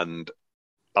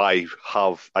I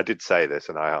did say this,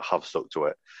 and I have stuck to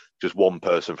it. Just one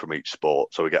person from each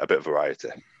sport, so we get a bit of variety.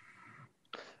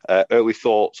 Early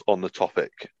thoughts on the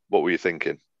topic. What were you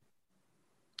thinking?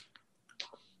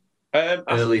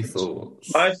 Early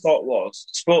thoughts. My thought was,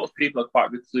 sports people are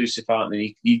quite reclusive, aren't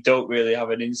they? You don't really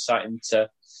have an insight into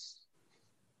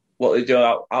what they do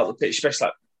out the pitch, especially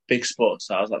like big sports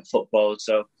stars like football.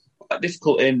 So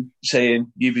difficult in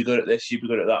saying you'd be good at this, you'd be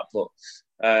good at that. But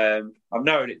I've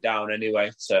narrowed it down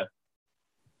anyway to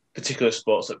particular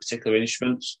sports, like particular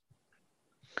instruments.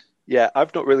 Yeah,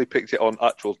 I've not really picked it on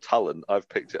actual talent. I've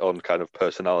picked it on kind of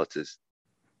personalities.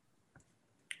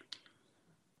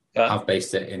 Yeah. I've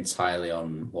based it entirely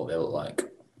on what they look like.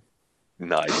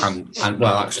 Nice. And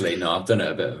well, actually, no, I've done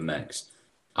it a bit of a mix.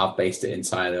 I've based it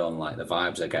entirely on like the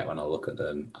vibes I get when I look at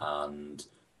them, and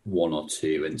one or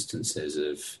two instances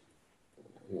of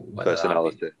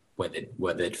personality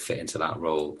where they'd fit into that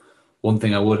role. One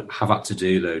thing I would have had to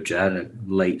do though, Jed, a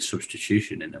late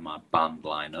substitution into my band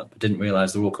lineup. I didn't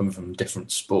realise they were all coming from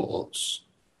different sports.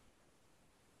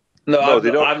 No, they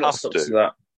don't have to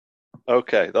that.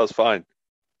 Okay, that's fine.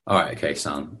 All right, okay,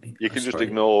 Sam. You can just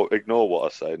ignore what I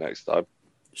say next time.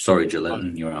 Sorry,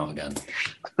 Gillinton, you're out again.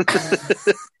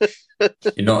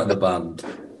 You're not in the band.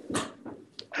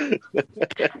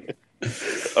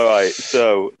 All right,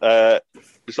 so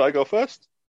should I go first?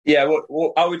 Yeah,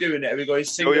 what are we doing it? Are we going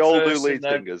singer? We all do lead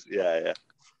singers. Yeah.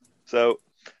 So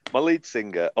my lead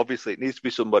singer, obviously, it needs to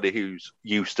be somebody who's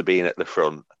used to being at the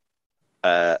front.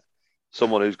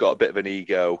 Someone who's got a bit of an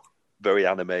ego, very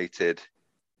animated,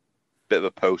 bit of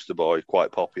a poster boy,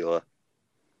 quite popular,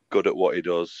 good at what he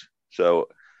does. So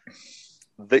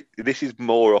this is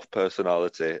more off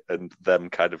personality and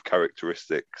them kind of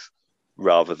characteristics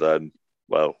rather than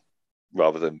not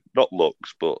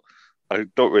looks, but I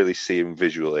don't really see him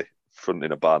visually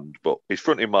fronting a band, but he's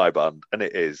fronting my band, and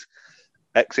it is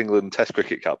ex-England Test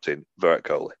cricket captain Virat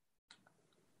Kohli.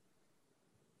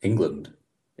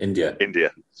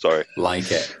 India. Sorry. Like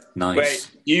it. Nice.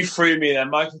 Wait, you threw me there.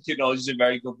 My cricket knowledge isn't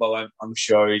very good, but I'm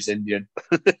sure he's Indian.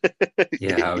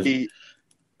 Yeah, he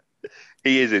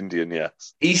is Indian,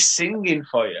 yes. He's singing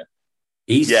for you.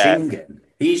 He's singing.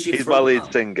 He's my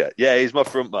lead singer. Yeah, he's my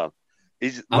front man.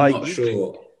 I'm not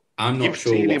sure. You've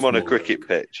seen him on a cricket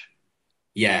pitch.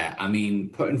 Yeah, I mean,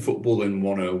 putting football in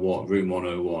 101, room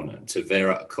 101 to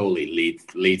Virat Kohli,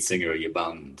 lead singer of your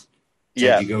band.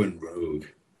 Yeah. You're going rogue.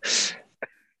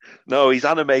 No, he's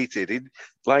animated.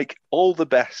 Like all the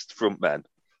best frontmen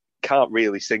can't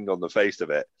really sing on the face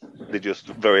of it. They're just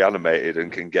very animated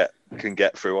and can get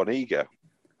through on ego.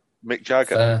 Mick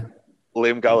Jagger,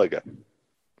 Liam Gallagher.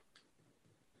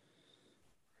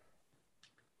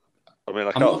 I mean,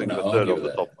 I can't think of a third off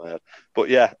the top of my head. But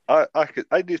yeah, I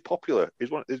think he's popular. He's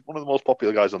one of the most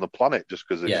popular guys on the planet just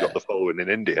because he's got the following in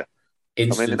India. I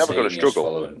mean, they're never going to struggle.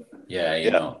 Following. Yeah,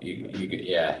 you're not.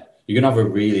 You're going to have a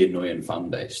really annoying fan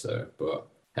base, though. But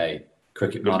hey,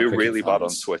 cricket. Going to be really fans, bad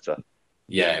on Twitter.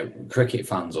 Yeah, cricket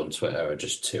fans on Twitter are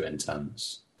just too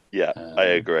intense. Yeah, I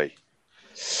agree.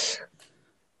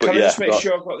 But Can I just make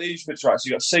sure I've got the instruments right? So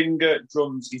you got singer,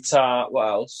 drums, guitar. What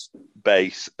else?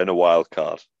 Bass and a wild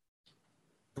card.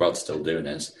 Brad's still doing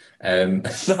his. No,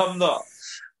 I'm not.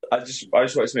 I just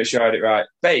wanted to make sure I had it right.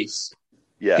 Bass.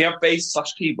 Yeah. Can you have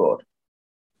bass/keyboard?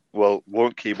 Well,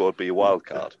 won't keyboard be a wild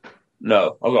card?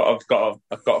 No, I've got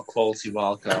a quality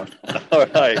wild card. All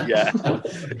right, yeah.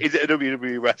 Is it a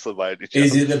WWE wrestler by any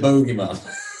chance? Is it the Bogeyman?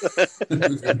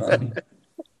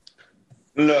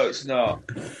 No, it's not.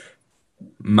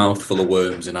 Mouthful of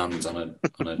worms and hands on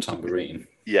a tambourine.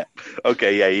 Yeah.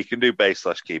 Okay. Yeah, you can do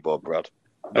bass/keyboard, Brad.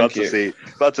 Glad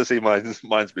to see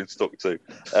mine's been stuck too.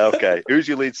 Okay, who's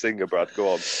your lead singer, Brad?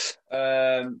 Go on.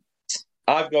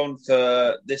 I've gone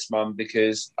for this man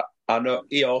because I know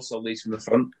he also leads from the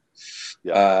front.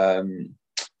 Yeah.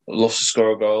 Loves to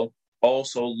score a goal.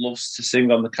 Also loves to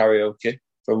sing on the karaoke,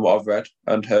 from what I've read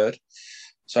and heard.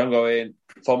 So I'm going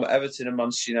former Everton and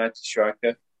Manchester United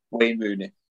striker Wayne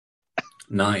Rooney.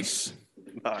 Nice.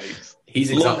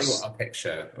 He's exactly what I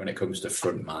picture when it comes to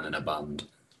front man in a band.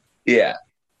 Yeah.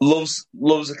 Loves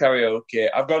the karaoke.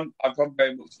 I've gone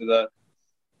very much for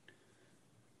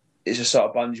it's a sort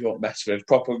of band you won't mess with.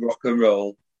 Proper rock and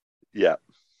roll. Yeah.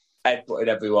 Headbutting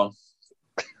everyone.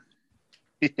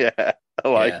 Yeah, I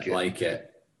like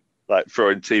it. Like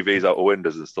throwing TVs out the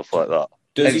windows and stuff like that.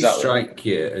 Does he strike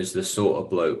you as the sort of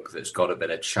bloke that's got a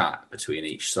bit of chat between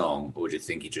each song, or do you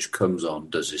think he just comes on,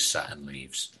 does his set and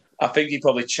leaves? I think he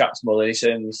probably chats more than he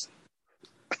sings.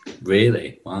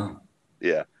 Really? Wow.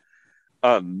 Yeah.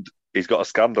 And He's got a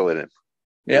scandal in him.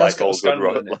 Yeah, like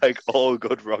all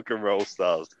good rock and roll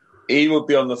stars. He would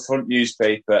be on the front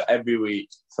newspaper every week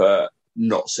for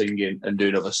not singing and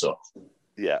doing other stuff.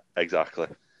 Yeah, exactly.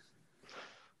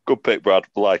 Good pick, Brad.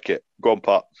 Like it. Go on,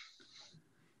 Pat.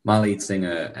 My lead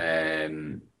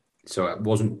singer, so it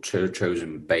wasn't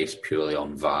chosen based purely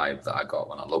on vibe that I got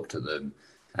when I looked at them.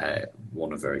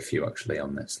 One of very few actually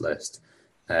on this list.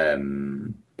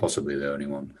 Possibly the only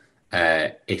one.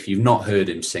 If you've not heard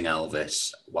him sing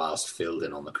Elvis whilst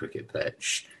fielding on the cricket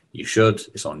pitch, you should.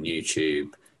 It's on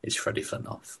YouTube. It's Freddie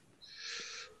Flintoff.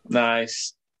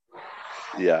 Nice.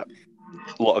 Yeah.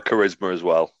 A lot of charisma as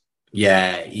well.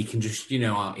 Yeah, he can just, he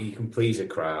can please a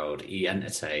crowd. He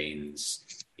entertains.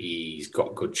 He's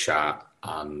got good chat,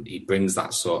 and he brings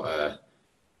that sort of,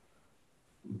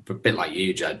 a bit like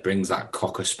you, Jed, brings that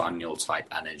Cocker Spaniel type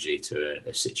energy to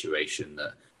a situation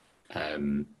that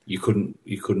you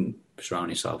couldn't surround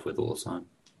yourself with all the time.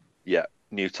 Yeah,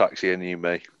 new Taxi and new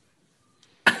me.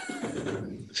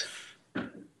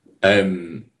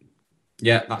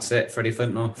 Yeah, that's it. Freddie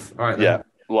Flintoff. All right, then. Yeah,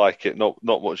 like it. Not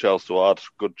much else to add.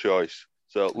 Good choice.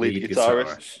 So lead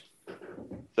guitarist.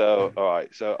 So all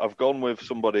right. So I've gone with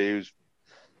somebody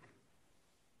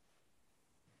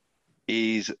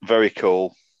he's very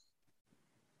cool.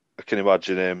 I can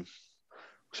imagine him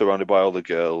surrounded by all the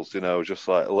girls. Just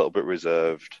like a little bit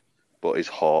reserved, but he's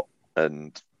hot,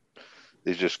 and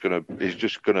he's just gonna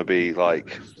be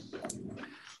like,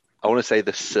 I want to say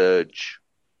the Surge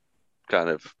kind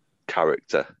of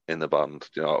character in the band,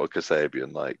 like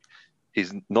Kasabian. Like,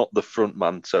 he's not the front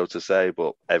man, so to say,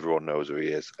 but everyone knows who he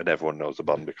is, and everyone knows the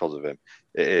band because of him.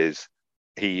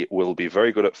 He will be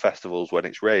very good at festivals when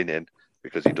it's raining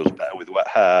because he does better with wet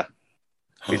hair.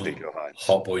 He's Nico Hines.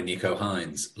 Hot boy Nico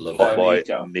Hines. Love Hot that.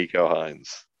 boy Nico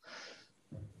Hines.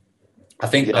 I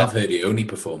think I've heard he only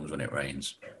performs when it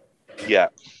rains. Yeah.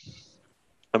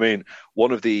 I mean,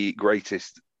 one of the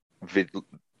greatest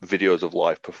videos of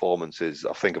live performances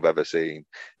I think I've ever seen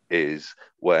is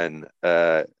when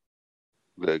the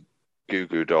Goo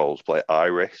Goo Dolls play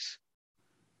Iris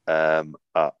at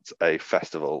a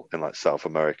festival in like South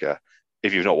America.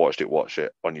 If you've not watched it, watch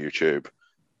it on YouTube.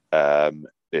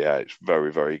 Yeah, it's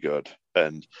very, very good.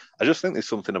 And I just think there's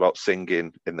something about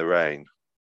singing in the rain,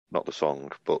 not the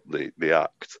song, but the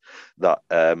act, that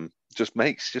just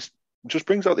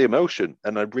brings out the emotion.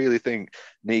 And I really think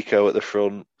Nico at the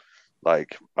front,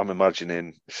 like, I'm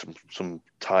imagining some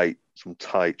tight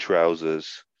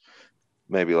trousers,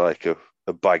 maybe like a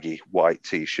baggy white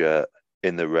t-shirt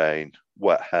in the rain,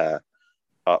 wet hair,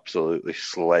 absolutely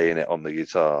slaying it on the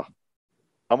guitar.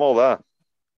 I'm all there.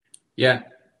 Yeah,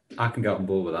 I can get on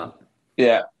board with that.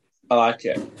 Yeah, I like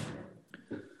it.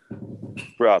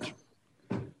 Brad.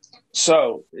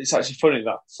 So it's actually funny,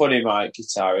 my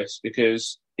guitarist,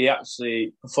 because he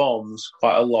actually performs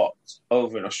quite a lot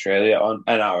over in Australia on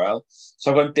NRL.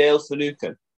 So I've got Dale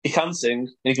Finucane. He can sing and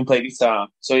he can play guitar.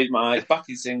 So he's my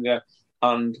backing singer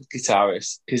and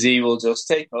guitarist, because he will just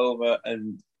take over,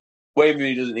 and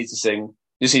Waverley doesn't need to sing,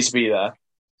 just needs to be there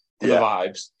for the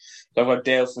vibes. So I've got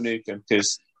Dale Finucane,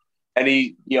 because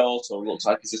he also looks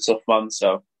like he's a tough man.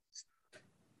 So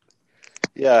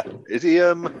yeah, is he?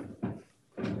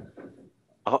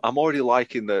 I'm already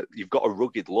liking that you've got a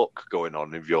rugged look going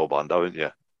on in your band, haven't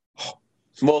you?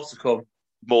 More to come.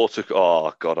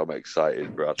 Oh God, I'm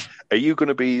excited, Brad. Are you going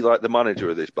to be like the manager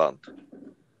of this band?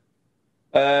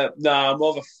 No, I'm more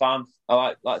of a fan.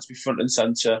 I like to be front and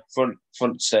centre,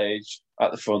 front stage,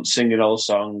 at the front, singing all the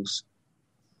songs.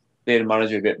 Being a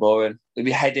manager a bit boring. It'd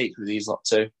be a headache with these lot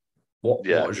too. What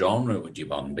genre would your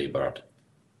band be, Brad?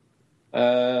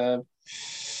 I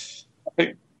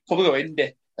think probably go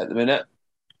indie at the minute.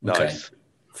 Nice. Okay.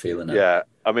 Feeling it. Yeah,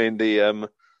 I mean the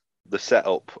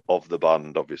setup of the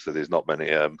band, obviously there's not many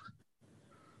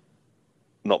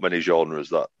genres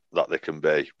that they can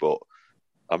be, but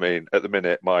I mean at the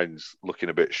minute mine's looking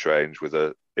a bit strange with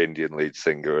an Indian lead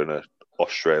singer and an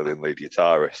Australian lead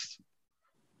guitarist.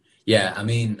 Yeah, I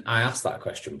mean, I asked that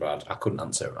question, Brad. I couldn't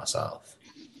answer it myself.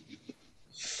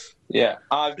 Yeah,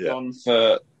 I've gone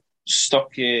for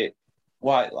stocky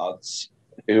white lads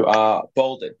who are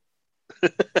balding.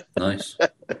 Nice.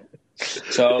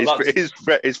 So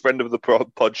his friend of the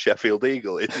pod, Sheffield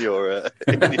Eagle, in your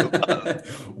band.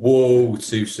 Whoa,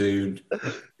 too soon.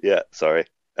 Yeah, sorry.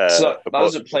 So that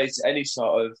doesn't play to any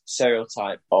sort of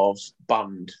stereotype of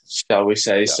band, shall we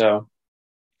say? Yeah. So,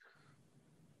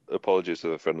 apologies to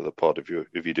the friend of the pod if you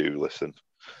do listen.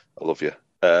 I love you,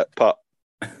 Pat.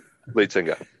 Lead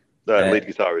singer, lead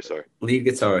guitarist. Sorry, lead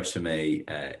guitarist for me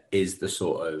is the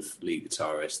sort of lead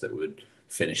guitarist that would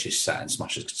finish his set and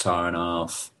smash his guitar in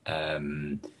half.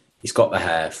 He's got the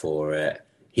hair for it.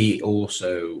 he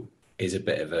also is a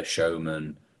bit of a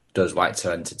showman, does like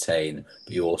to entertain,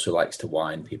 but he also likes to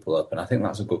wind people up. And I think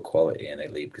that's a good quality in a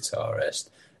lead guitarist.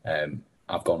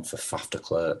 I've gone for Faf de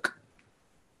Klerk.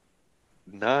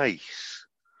 Nice.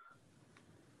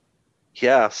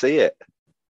 Yeah, I see it.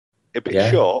 A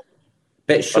bit short.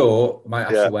 Bit short. Might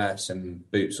have to wear some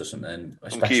boots or something,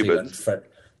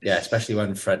 especially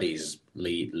when Freddie's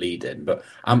leading. But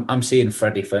I'm seeing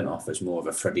Freddie Flintoff as more of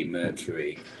a Freddie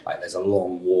Mercury. Like there's a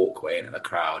long walkway into the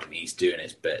crowd, and he's doing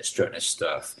his bit, strutting his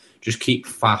stuff. Just keep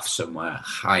Faf somewhere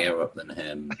higher up than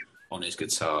him on his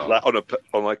guitar, like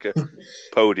on like a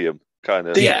podium kind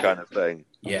of thing.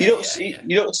 Yeah,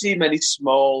 you don't see many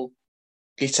small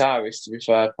guitarists, to be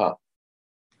fair, Pat.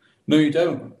 No, you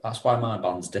don't. That's why my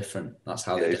band's different. That's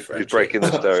how they differentiate. He's breaking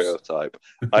the stereotype.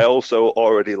 I also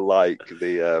already like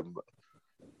the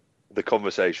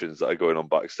conversations that are going on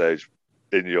backstage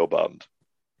in your band.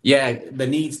 Yeah, there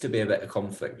needs to be a bit of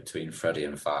conflict between Freddie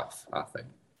and Faf, I think.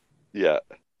 Yeah,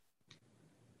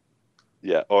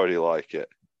 already like it.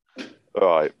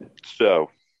 All right,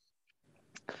 so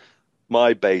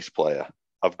my bass player,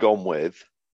 I've gone with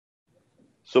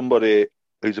somebody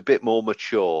who's a bit more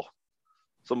mature.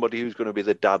 Somebody who's going to be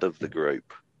the dad of the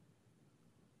group.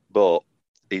 But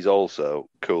he's also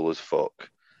cool as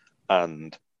fuck.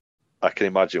 And I can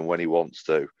imagine when he wants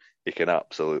to, he can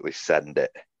absolutely send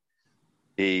it.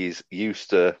 He's used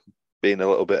to being a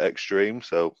little bit extreme,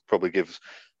 so probably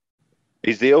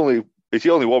he's the only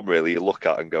one really you look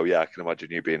at and go, yeah, I can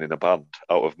imagine you being in a band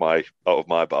out of my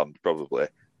band, probably.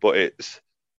 But it's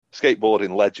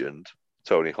skateboarding legend,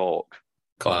 Tony Hawk.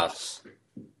 Class.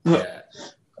 Yeah.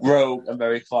 Rogue and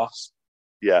very class.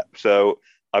 Yeah, so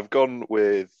I've gone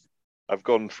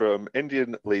from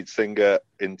Indian lead singer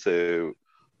into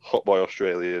hot boy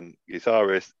Australian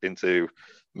guitarist into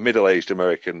middle-aged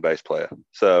American bass player.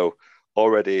 So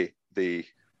already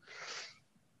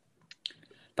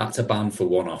that's a band for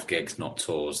one-off gigs, not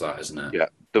tours, that isn't it? Yeah,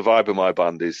 the vibe of my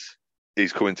band is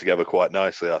coming together quite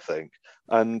nicely, I think.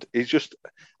 And he's just,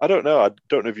 I don't know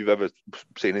if you've ever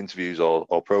seen interviews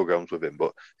or programs with him,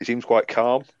 but he seems quite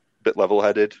calm, a bit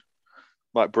level-headed,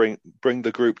 might bring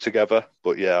the group together.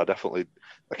 But yeah,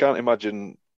 I can't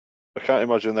imagine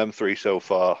them three so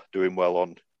far doing well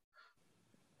on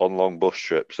long bus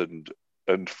trips and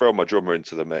throw my drummer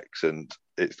into the mix, and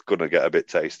it's going to get a bit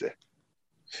tasty.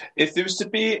 If there was to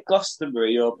be at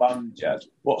Glastonbury, your band, Jed,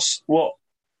 what sort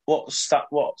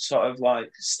of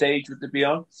like stage would they be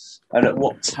on, and at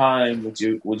what time would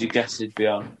you guess they'd be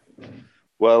on?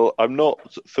 Well, I'm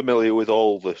not familiar with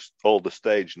all the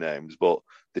stage names, but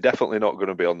they're definitely not going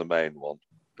to be on the main one,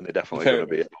 and they're definitely going to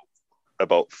be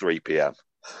about 3 p.m.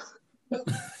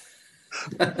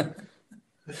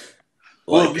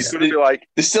 Well, it's going to be like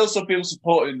there's still some people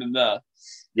supporting them there.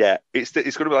 Yeah, it's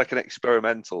going to be like an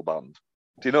experimental band.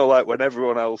 Do you know, like when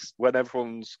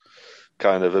everyone's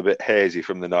kind of a bit hazy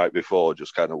from the night before,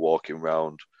 just kind of walking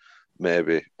around,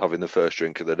 maybe having the first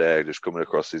drink of the day, just coming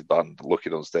across his band,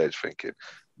 looking on stage, thinking,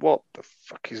 "What the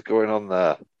fuck is going on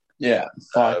there?" Yeah,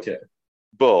 fuck it.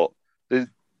 But the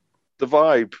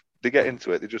vibe, they get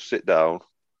into it, they just sit down,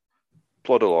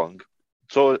 plod along.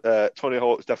 So Tony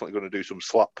Hawk's definitely going to do some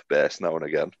slap bass now and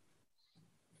again.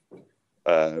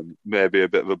 Maybe a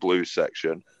bit of a blues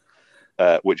section,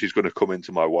 which is going to come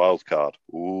into my wild card.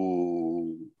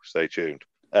 Ooh, stay tuned.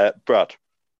 Brad,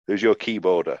 who's your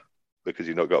keyboarder? Because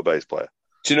you've not got a bass player.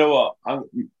 Do you know what?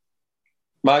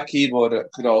 My keyboarder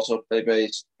could also play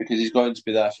bass because he's going to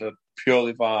be there for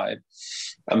purely vibe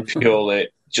and purely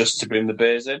just to bring the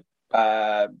bass in.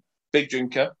 Big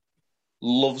drinker,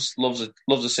 loves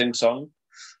a sing song,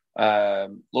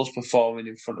 loves performing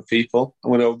in front of people.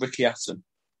 I'm going to go Ricky Hatton.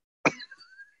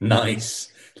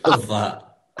 Nice, love that.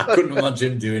 I couldn't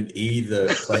imagine doing either,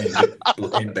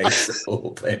 playing bass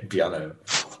or playing piano,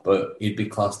 but he'd be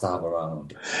class to have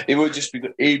around. It would just be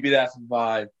he'd be there for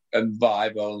vibe and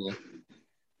vibe only.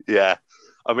 Yeah,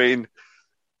 I mean,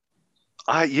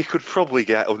 you could probably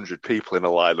get 100 people in a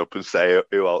lineup and say,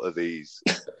 who out of these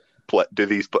do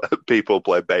these people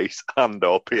play bass and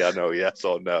or piano, yes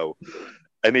or no?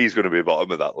 And he's going to be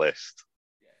bottom of that list.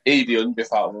 He'd be under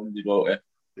without Monday, won't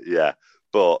he? Yeah,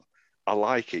 but I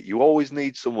like it. You always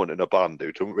need someone in a band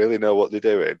who doesn't really know what they're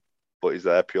doing, but is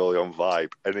there purely on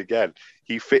vibe. And again,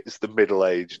 he fits the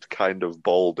middle-aged kind of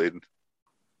balding.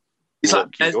 It's like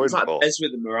Ezra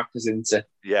the Maracas, isn't it?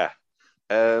 Yeah.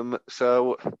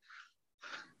 So,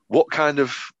 what kind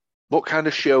of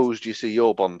shows do you see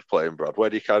your band playing, Brad? Where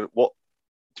do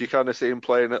you kind of see him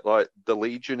playing at, like the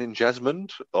Legion in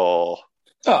Jesmond, or?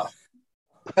 Oh,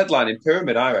 headlining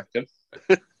Pyramid, I reckon.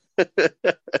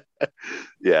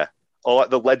 Yeah. Or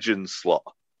like the Legends slot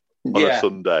on a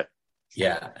Sunday.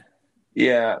 Yeah.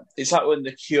 Yeah, it's like when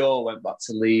The Cure went back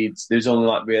to Leeds. There was only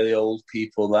like really old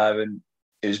people there, and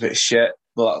it was a bit shit.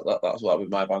 But that's what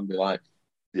my band be like.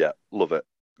 Yeah, love it.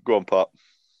 Go on, Pat.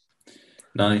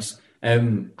 Nice.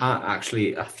 I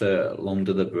actually, after long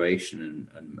deliberation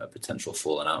and a potential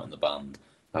falling out in the band,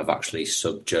 I've actually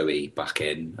subbed Joey back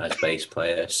in as bass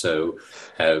player. So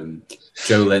Joe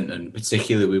Linton,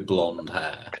 particularly with blonde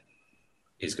hair,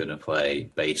 is going to play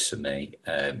bass for me.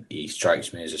 He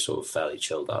strikes me as a sort of fairly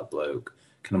chilled out bloke.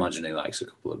 Can imagine he likes a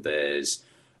couple of beers,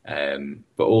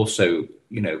 but also,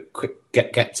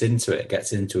 gets into it,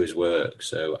 gets into his work.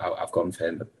 So I've gone for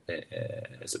him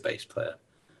as a bass player.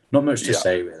 Not much to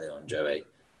say really on Joey.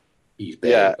 He's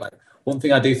big. Yeah. Like, one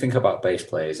thing I do think about bass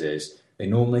players is they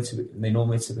normally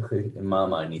typically, in my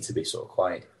mind, need to be sort of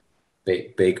quite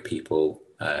big people.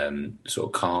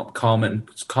 Sort of calm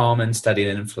and steady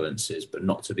influences, but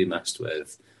not to be messed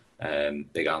with.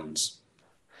 Big hands.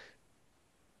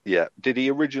 Yeah. Did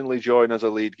he originally join as a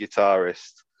lead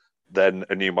guitarist? Then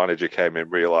a new manager came in,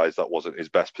 realised that wasn't his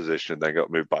best position, and then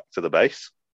got moved back to the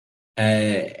bass?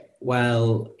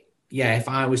 Well, yeah, if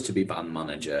I was to be band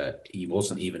manager, he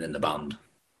wasn't even in the band.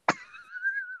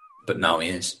 But now he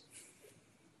is.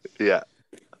 Yeah.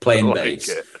 Playing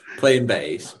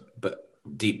bass, but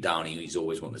deep down he's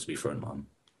always wanted to be frontman.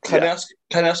 Can I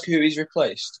ask who he's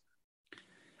replaced?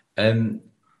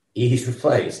 He's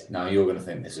replaced. Now you're going to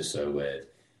think this is so weird.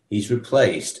 He's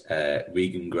replaced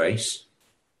Regan Grace.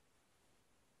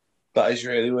 That is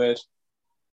really weird.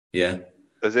 Yeah.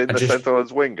 As in the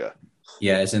centre-as winger?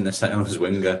 Yeah, as in the centre-as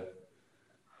winger.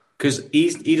 Because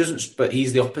he doesn't, but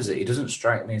he's the opposite. He doesn't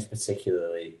strike me as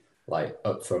particularly like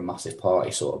up for a massive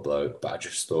party sort of bloke. But I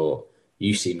just thought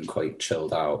you seem quite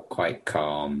chilled out, quite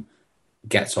calm,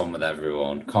 gets on with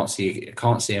everyone. Can't see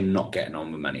him not getting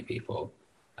on with many people.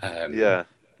 Yeah,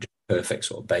 just perfect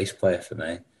sort of bass player for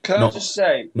me. I just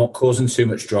say, not causing too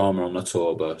much drama on the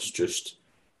tour bus, just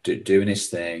doing his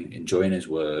thing, enjoying his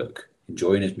work,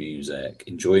 enjoying his music,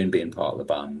 enjoying being part of the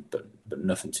band, but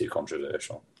nothing too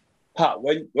controversial. Pat,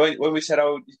 when we said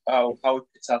how we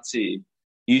picked our team,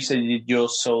 you said you did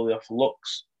yours solely off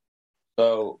looks.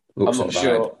 So looks I'm not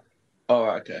sure. Oh,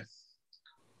 right, okay.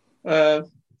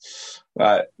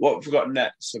 Right, what have we got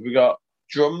next? Have we got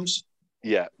drums?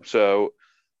 Yeah. So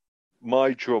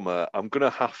my drummer, I'm gonna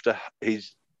have to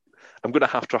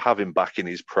have him back in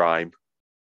his prime,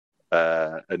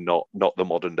 and not the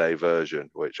modern day version,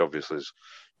 which obviously is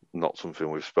not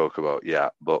something we've spoke about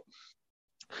yet, but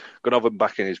going to have him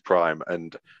back in his prime,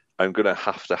 and I'm going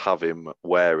to have him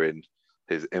wearing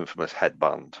his infamous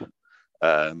headband.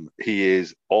 He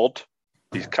is odd.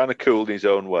 He's kind of cool in his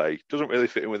own way. Doesn't really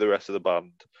fit in with the rest of the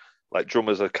band. Like,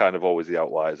 drummers are kind of always the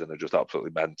outliers and are just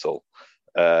absolutely mental.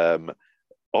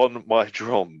 On my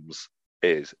drums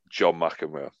is John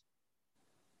McEnroe.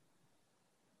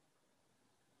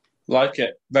 Like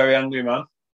it. Very angry man.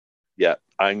 Yeah,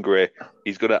 angry.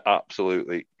 He's going to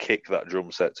absolutely kick that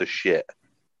drum set to shit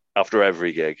after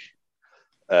every gig.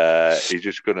 He's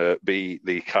just going to be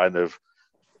the kind of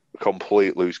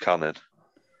complete loose cannon.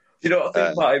 Do you know what I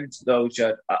think about him, though,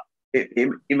 Jed? He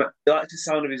likes the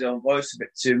sound of his own voice a bit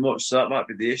too much, so that might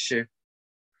be the issue.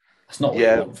 That's not what you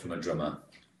want from a drummer.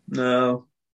 No.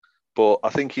 But I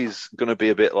think he's going to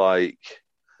be a bit like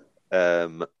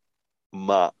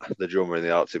Matt, the drummer in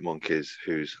the Arctic Monkeys,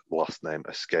 whose last name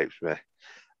escapes me.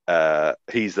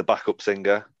 He's the backup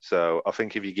singer, so I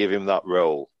think if you give him that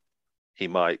role, he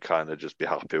might kind of just be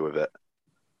happy with it.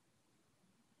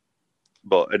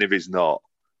 And if he's not,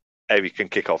 Evie can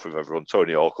kick off with everyone.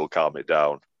 Tony Hawk will calm it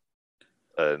down,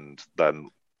 and then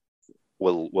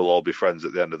we'll all be friends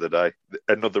at the end of the day.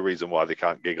 Another reason why they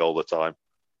can't gig all the time,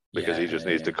 because he just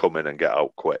needs to come in and get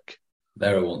out quick.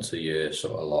 They're a once a year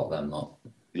sort of lot, then, not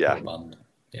band.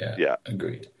 Yeah,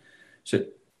 agreed. So,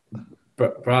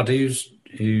 Brad,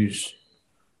 who's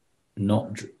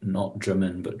not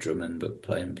drumming but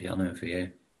playing piano for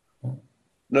you?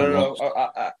 No.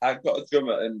 I've got a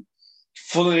drummer, and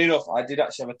funnily enough, I did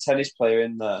actually have a tennis player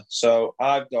in there. So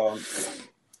I've gone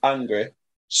angry,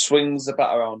 swings the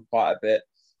bat around quite a bit,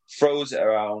 throws it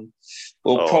around.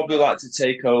 Will probably like to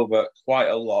take over quite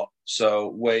a lot. So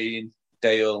Wayne,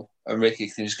 Dale, and Ricky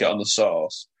can just get on the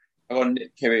sauce. I've got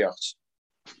Nick Kyrgios.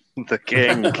 The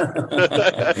king.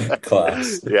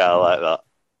 Class. Yeah, I like that.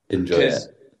 Enjoy it.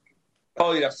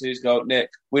 All you have to do is go, Nick,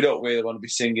 we don't really want to be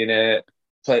singing it.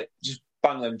 Just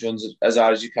bang them drums as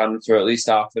hard as you can for at least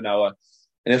half an hour.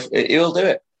 And he'll do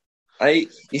it.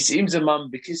 He seems a man,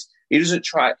 because he doesn't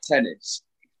try at tennis.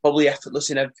 Probably effortless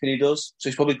in everything he does. So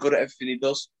he's probably good at everything he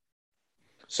does.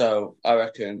 So I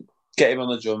reckon get him on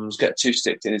the drums, get two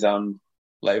sticks in his hand,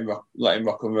 Let him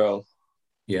rock and roll.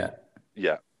 Yeah.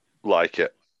 Yeah, like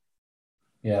it.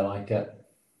 Yeah, I like it.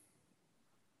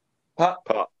 Pat?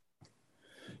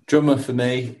 Drummer for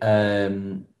me,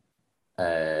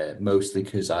 mostly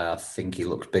because I think he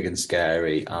looks big and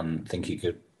scary and think he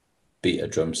could beat a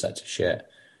drum set to shit.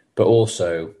 But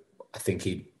also, I think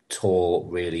he taught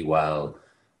really well.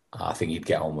 I think he'd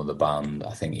get on with the band.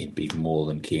 I think he'd be more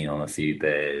than keen on a few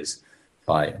beers,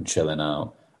 fight and chilling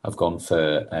out. I've gone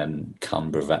for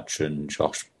Canberra veteran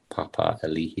Josh Papa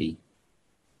Elihi.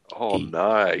 Oh,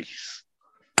 nice.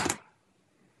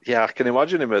 Yeah, I can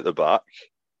imagine him at the back.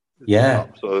 Yeah.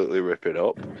 Absolutely rip it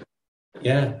up.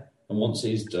 Yeah. And once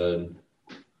he's done,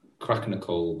 cracking a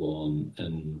cold one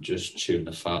and just chewing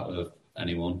the fat of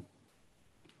anyone.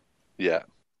 Yeah.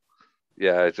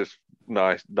 Yeah, just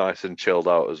nice and chilled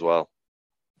out as well.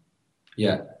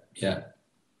 Yeah.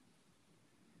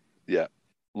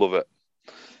 Love it.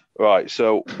 Right,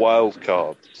 so wild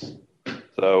cards.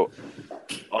 So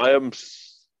I am.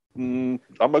 Am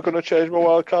I going to change my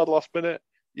wild card last minute?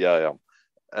 Yeah,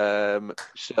 I am.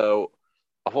 So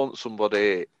I want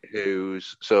somebody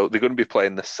who's they're going to be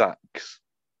playing the sax,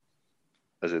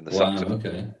 as in the saxophone.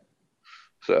 Okay.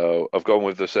 So I've gone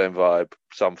with the same vibe.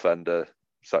 Sam Fender,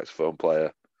 saxophone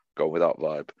player, going with that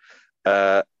vibe.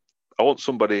 I want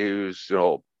somebody who's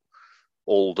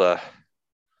older.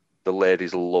 The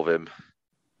ladies love him.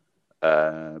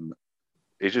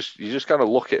 You just kind of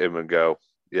look at him and go,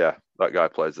 yeah, that guy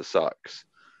plays the sax.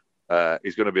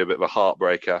 He's going to be a bit of a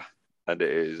heartbreaker, and it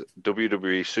is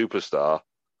WWE superstar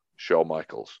Shawn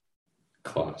Michaels.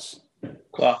 Class.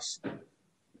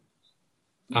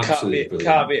 Absolutely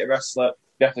can't beat a wrestler.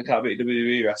 Definitely can't beat a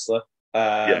WWE wrestler.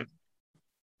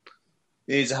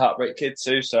 He's a heartbreak kid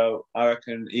too, so I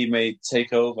reckon he may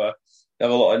take over. They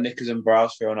have a lot of knickers and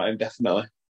brows thrown at him, definitely.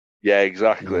 Yeah,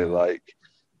 exactly.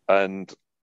 And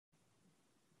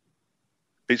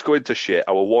it's going to shit.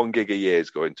 Our 1 gig a year is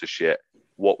going to shit.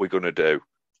 What we're going to do?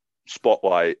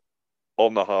 Spotlight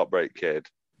on the Heartbreak Kid.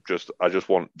 I just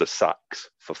want the sax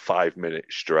for 5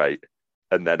 minutes straight,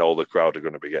 and then all the crowd are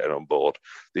going to be getting on board.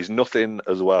 There's nothing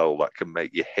as well that can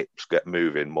make your hips get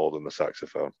moving more than the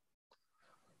saxophone.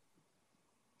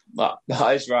 That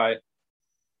is right.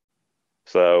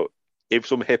 So if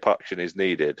some hip action is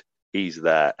needed, he's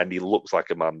there, and he looks like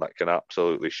a man that can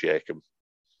absolutely shake him.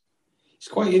 It's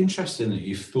quite interesting that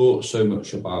you've thought so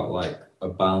much about like a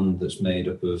band that's made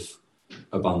up of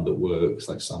a band that works,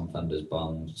 like Sam Fender's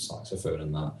band, saxophone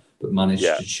and that, but managed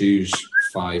to choose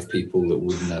 5 people that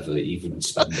would never even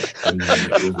spend a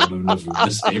minute with one another in the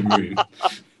same room.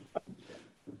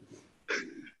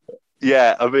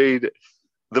 Yeah, I mean,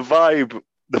 the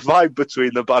vibe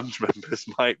between the band members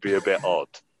might be a bit odd.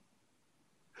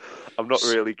 I'm not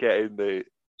really getting the...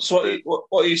 So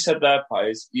what you said there, Pat,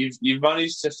 is you've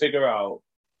managed to figure out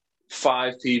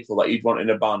 5 people that you'd want in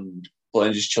a band, but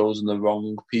then just chosen the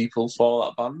wrong people for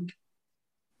that band?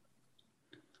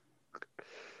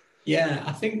 Yeah,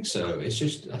 I think so. It's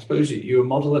just, I suppose you were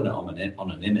modelling it on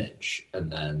an image,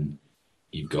 and then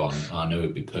you've gone, I know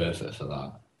it'd be perfect for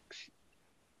that.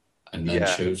 And then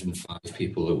chosen 5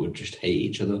 people that would just hate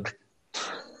each other.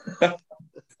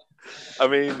 I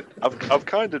mean, I've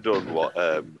kind of done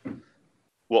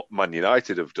what Man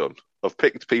United have done. I've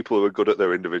picked people who are good at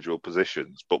their individual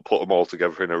positions, but put them all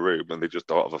together in a room and they just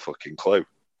don't have a fucking clue.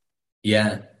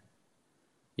 Yeah.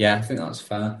 Yeah, I think that's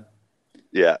fair.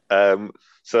 Yeah.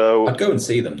 So I'd go and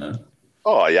see them, though.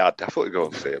 Oh, yeah, I'd definitely go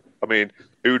and see them. I mean,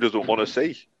 who doesn't want to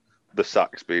see the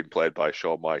sax being played by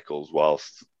Shawn Michaels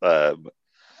whilst Virat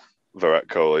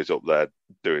Kohli's up there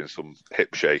doing some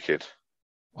hip shaking?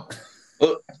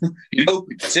 You know,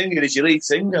 singing is your lead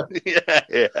singer.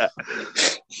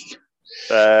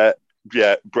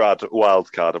 Yeah, Brad,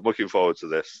 wildcard. I'm looking forward to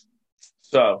this.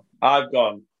 So I've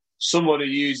gone someone who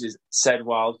uses said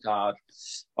wildcard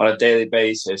on a daily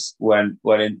basis when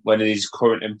in his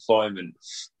current employment.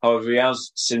 However, he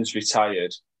has since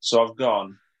retired. So I've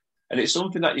gone, and it's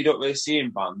something that you don't really see in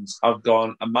bands. I've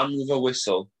gone a man with a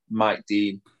whistle, Mike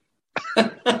Dean.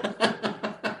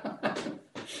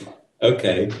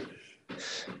 Okay.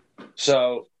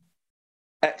 So,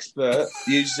 expert,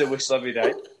 uses a whistle every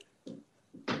day.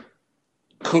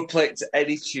 Could play it to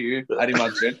any tune, I'd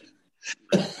imagine.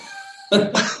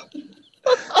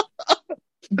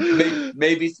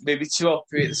 maybe 2 or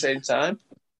 3 at the same time.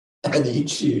 Any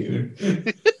tune.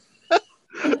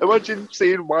 Imagine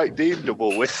seeing Mike Dean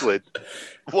double whistling.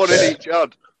 One in each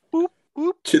hand. Boop,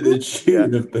 boop, to the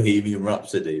tune of Bohemian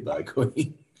Rhapsody by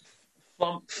Queen.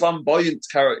 Flamboyant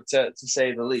character, to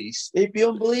say the least. He'd be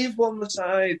unbelievable on the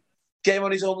side. Get him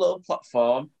on his own little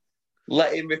platform.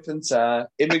 Let him rip and tear.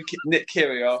 Him and Nick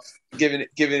Kyrgios giving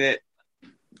it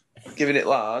giving it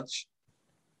large.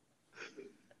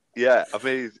 Yeah, I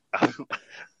mean,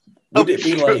 would it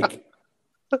be like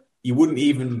you wouldn't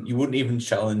even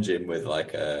challenge him with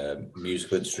like a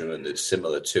musical instrument that's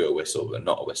similar to a whistle but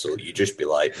not a whistle? You'd just be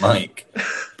like, Mike,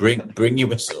 bring your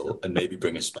whistle and maybe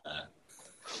bring a spare.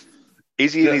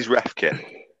 Is he in his ref kit?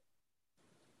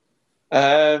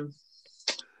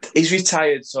 He's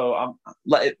retired, so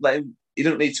let him. He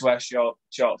don't need to wear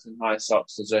shorts and high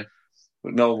socks, does he?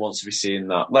 But no one wants to be seeing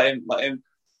that. Let him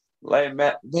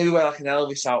maybe wear like an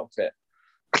Elvis outfit.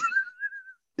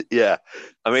 Yeah,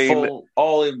 I mean, full,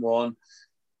 all in one,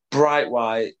 bright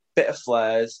white, bit of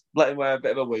flares. Let him wear a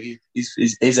bit of a wig.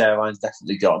 His hairline's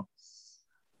definitely gone.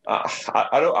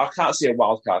 I can't see a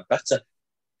wild card better.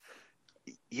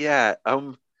 Yeah,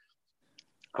 I'm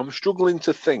struggling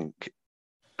to think.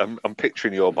 I'm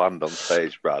picturing your band on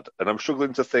stage, Brad, and I'm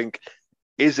struggling to think: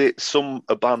 is it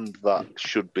a band that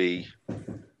should be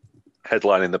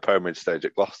headlining the Pyramid stage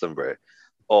at Glastonbury,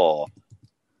 or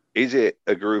is it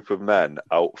a group of men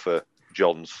out for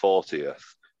John's 40th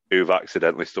who've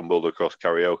accidentally stumbled across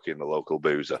karaoke in the local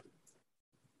boozer?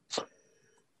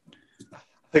 I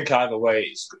think either way,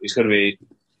 it's going to be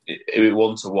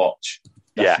one to watch.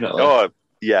 Definitely. Yeah. Oh,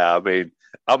 yeah. I mean,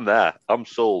 I'm there. I'm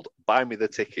sold. Buy me the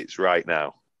tickets right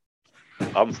now.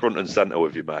 I'm front and centre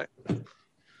with you, mate.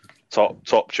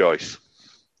 Top choice.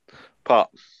 Pat.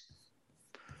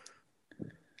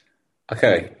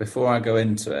 Okay, before I go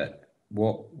into it,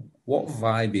 what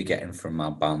vibe are you getting from my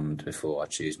band before I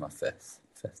choose my fifth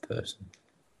person?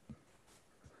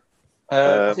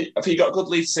 I think you got a good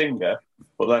lead singer,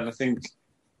 but then I think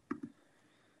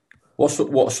what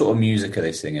sort of music are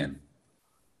they singing?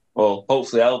 Well,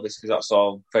 hopefully Elvis, because that's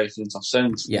all Faith Lintoff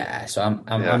sings. Yeah, so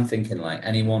I'm thinking like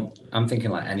anyone. I'm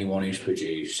thinking like anyone who's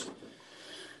produced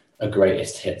a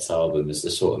greatest hits album is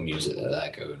the sort of music that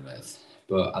they're going with.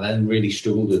 But I then really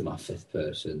struggled with my fifth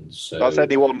person. So that's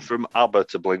anyone from ABBA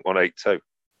to Blink-182.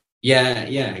 Yeah,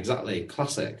 exactly.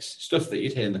 Classics. Stuff that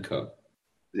you'd hear in the Cup.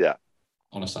 Yeah.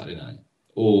 On a Saturday night.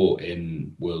 Or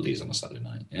in Worldies on a Saturday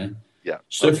night, yeah? Yeah.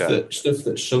 Stuff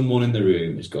that someone in the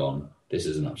room has gone, this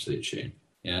is an absolute tune.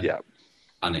 Yeah. Yeah.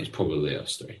 And it's probably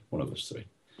us three, one of us three.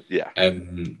 Yeah.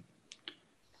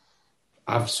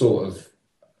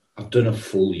 I've done a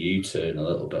full U-turn a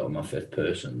little bit on my fifth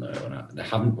person though, and I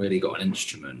haven't really got an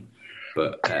instrument,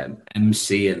 but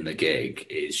MC in the gig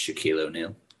is Shaquille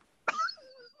O'Neal.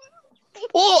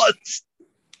 What?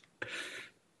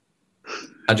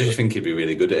 I just think he'd be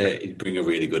really good at it. He'd bring a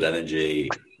really good energy.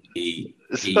 He's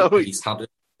had a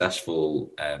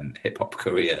successful hip hop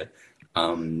career,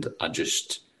 and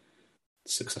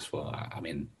successful. I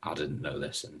mean, I didn't know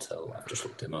this until I've just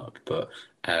looked him up. But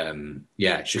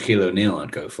Shaquille O'Neal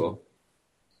I'd go for.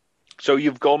 So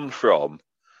you've gone from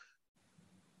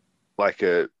like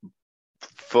a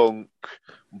funk,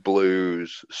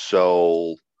 blues,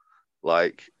 soul,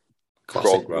 like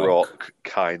classic prog rock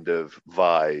kind of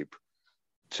vibe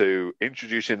to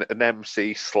introducing an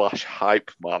MC /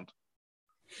 hype man.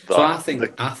 So I think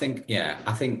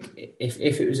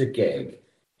if it was a gig,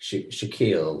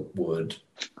 Shaquille would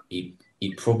he'd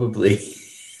probably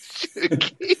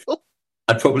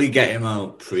I'd probably get him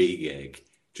out pre-gig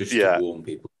just to warm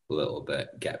people a little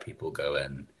bit, get people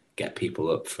going, get people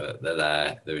up for they're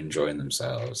there, they're enjoying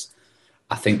themselves.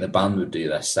 I think the band would do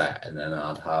their set, and then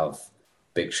I'd have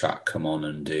Big Shaq come on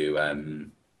and do a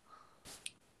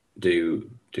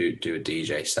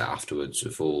DJ set afterwards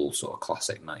with all sort of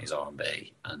classic 90s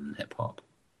R&B and hip hop.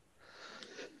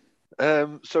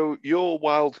 So your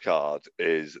wild card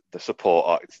is the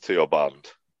support act to your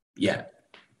band. Yeah,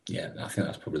 I think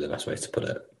that's probably the best way to put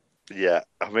it. Yeah,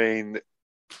 I mean,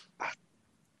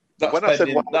 that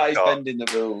is bending the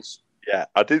rules. Yeah,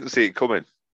 I didn't see it coming.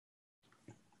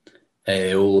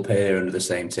 They all appear under the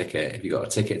same ticket. If you got a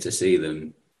ticket to see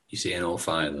them, you're seeing all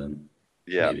five of them.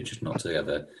 Yeah, maybe just not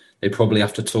together. They probably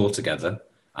have to tour together,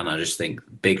 and I just think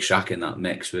Big Shaq in that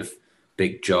mix with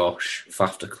Big Josh,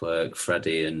 Faf de Klerk,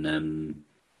 Freddie, and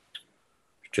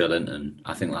Joe Linton.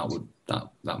 I think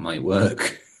that might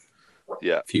work.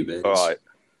 Yeah, a few bits. All right.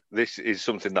 This is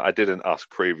something that I didn't ask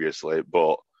previously,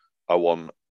 but I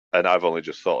want, and I've only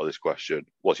just thought of this question.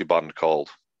 What's your band called?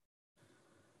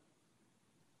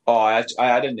 Oh, I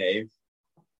had a name.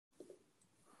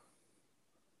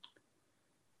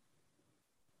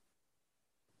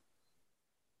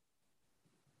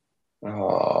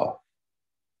 Oh.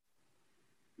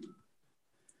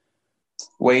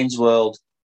 Wayne's World.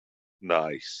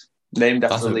 Nice. Named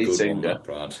after the lead singer.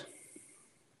 Brad.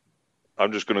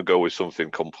 I'm just going to go with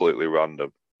something completely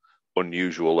random.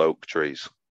 Unusual Oak Trees.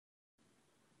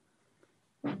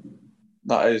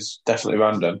 That is definitely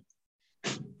random.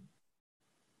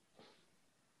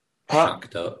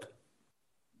 Shacked Up.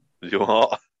 You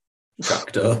what?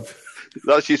 Shacked Up.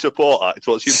 That's your support act.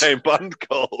 What's your main band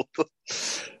called?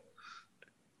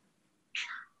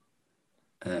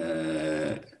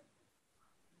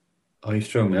 Oh, you've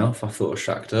thrown me off. I thought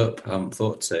Shacked Up. I haven't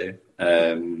thought to.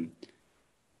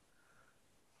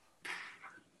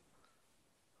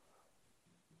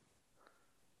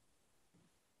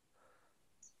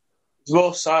 There's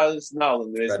more silence now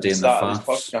than there is at Ready the and the start of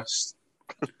this Faffs.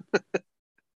 podcast.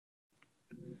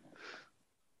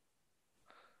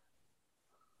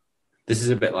 This is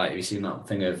a bit like, have you seen that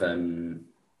thing of a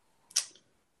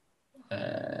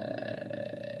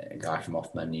guy from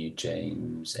Off Menu,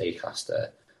 James Acaster,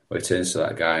 where he turns to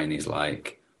that guy and he's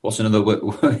like, what's another word?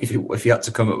 If you had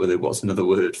to come up with it, what's another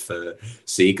word for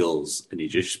seagulls? And he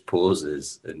just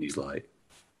pauses and he's like,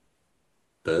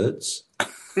 birds?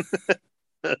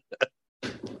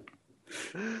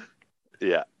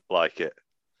 Yeah, like it.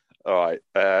 All right.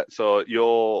 So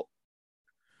your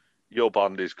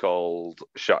band is called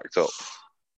Shacked Up.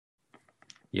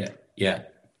 Yeah. Yeah.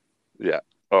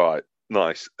 All right.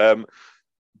 Nice.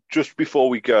 Just before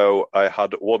we go, I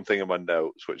had one thing in my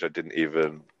notes which I didn't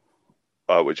even,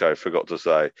 which I forgot to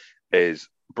say, is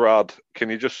Brad. Can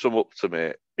you just sum up to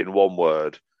me in one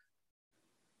word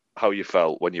how you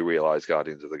felt when you realised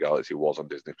Guardians of the Galaxy was on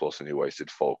Disney Plus and you wasted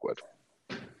 £4?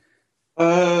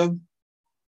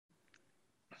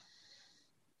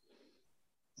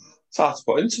 It's hard to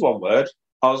put into one word.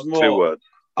 I was 2 words.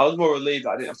 more relieved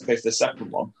that I didn't have to pay for the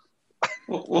second one.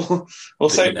 We'll That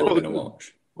say you're never going to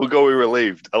watch. We'll go with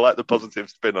relieved. I like the positive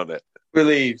spin on it.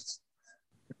 relieved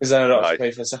because then I don't have to Right.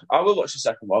 pay for the second. I will watch the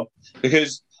second one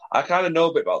because I kind of know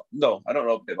a bit about. No, I don't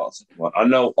know a bit about the second one. I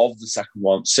know of the second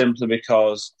one simply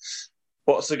because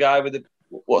what's the guy with the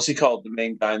what's he called? The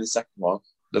main guy in the second one,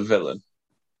 the villain.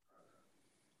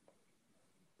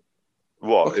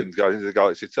 What, Okay. in Guardians of the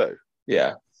Galaxy 2?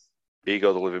 Yeah.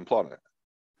 Ego the Living Planet?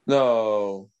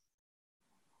 No.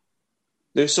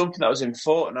 There's something that was in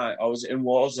Fortnite. I was in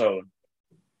Warzone.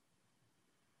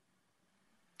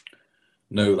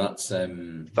 No, that's you're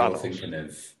Thanos. thinking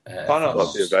of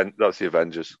Thanos. That's the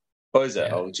Avengers. Oh, is it?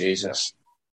 Yeah. Oh, Jesus.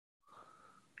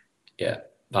 Yeah,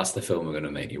 that's the film we're going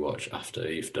to make you watch after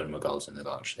you've done Guardians of the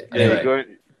Galaxy. Yeah, Anyway,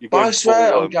 you're But going I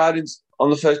swear full, on Guardians, on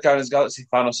the first Guardians of the Galaxy,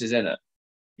 Thanos is in it.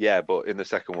 yeah, but in the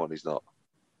second one, he's not.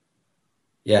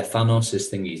 yeah, Thanos is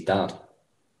Thingy's dad.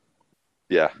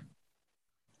 Yeah.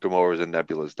 Gamora's and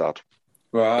Nebula's dad.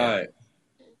 Right.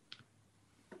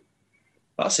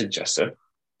 That's interesting.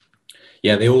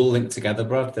 Yeah, they all link together,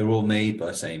 Brad. They're all made by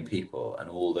the same people, and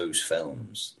all those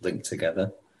films link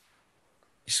together.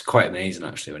 It's quite amazing,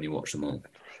 actually, when you watch them all.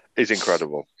 It's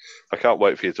incredible. I can't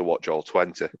wait for you to watch all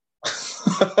 20.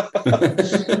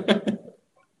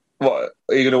 What?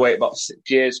 Are you going to wait about 6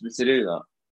 years for me to do that?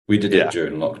 We did Yeah. it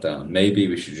during lockdown. Maybe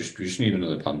we just need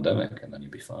another pandemic, and then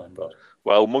you'll be fine, Brad.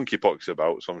 Well, monkeypox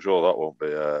about, so I'm sure that won't be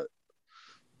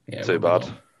too bad.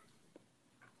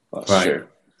 That's Right. true.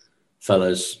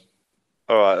 Fellas,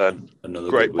 All right, then. another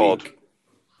Great good pod. week.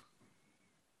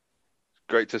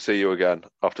 Great to see you again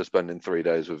after spending 3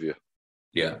 days with you.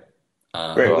 Yeah.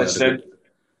 Great we had a listening. good-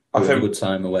 I we had a think good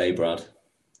time away, Brad.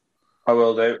 I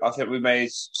will do. I think we made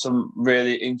some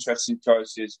really interesting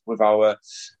choices with our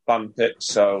band picks.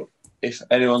 So if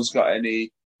anyone's got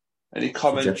any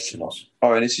comments Suggestions.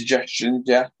 or any suggestions,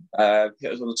 hit us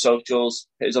on the socials,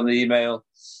 hit us on the email.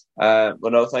 But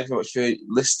no, thank you very much for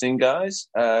listening, guys.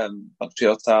 Thanks for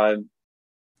your time.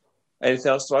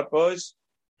 Anything else to add, boys?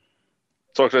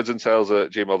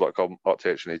 Talkheadsandtales@gmail.com or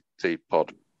THNT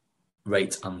pod.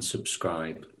 Rate and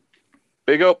subscribe.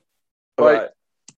 Big up. All Bye. right.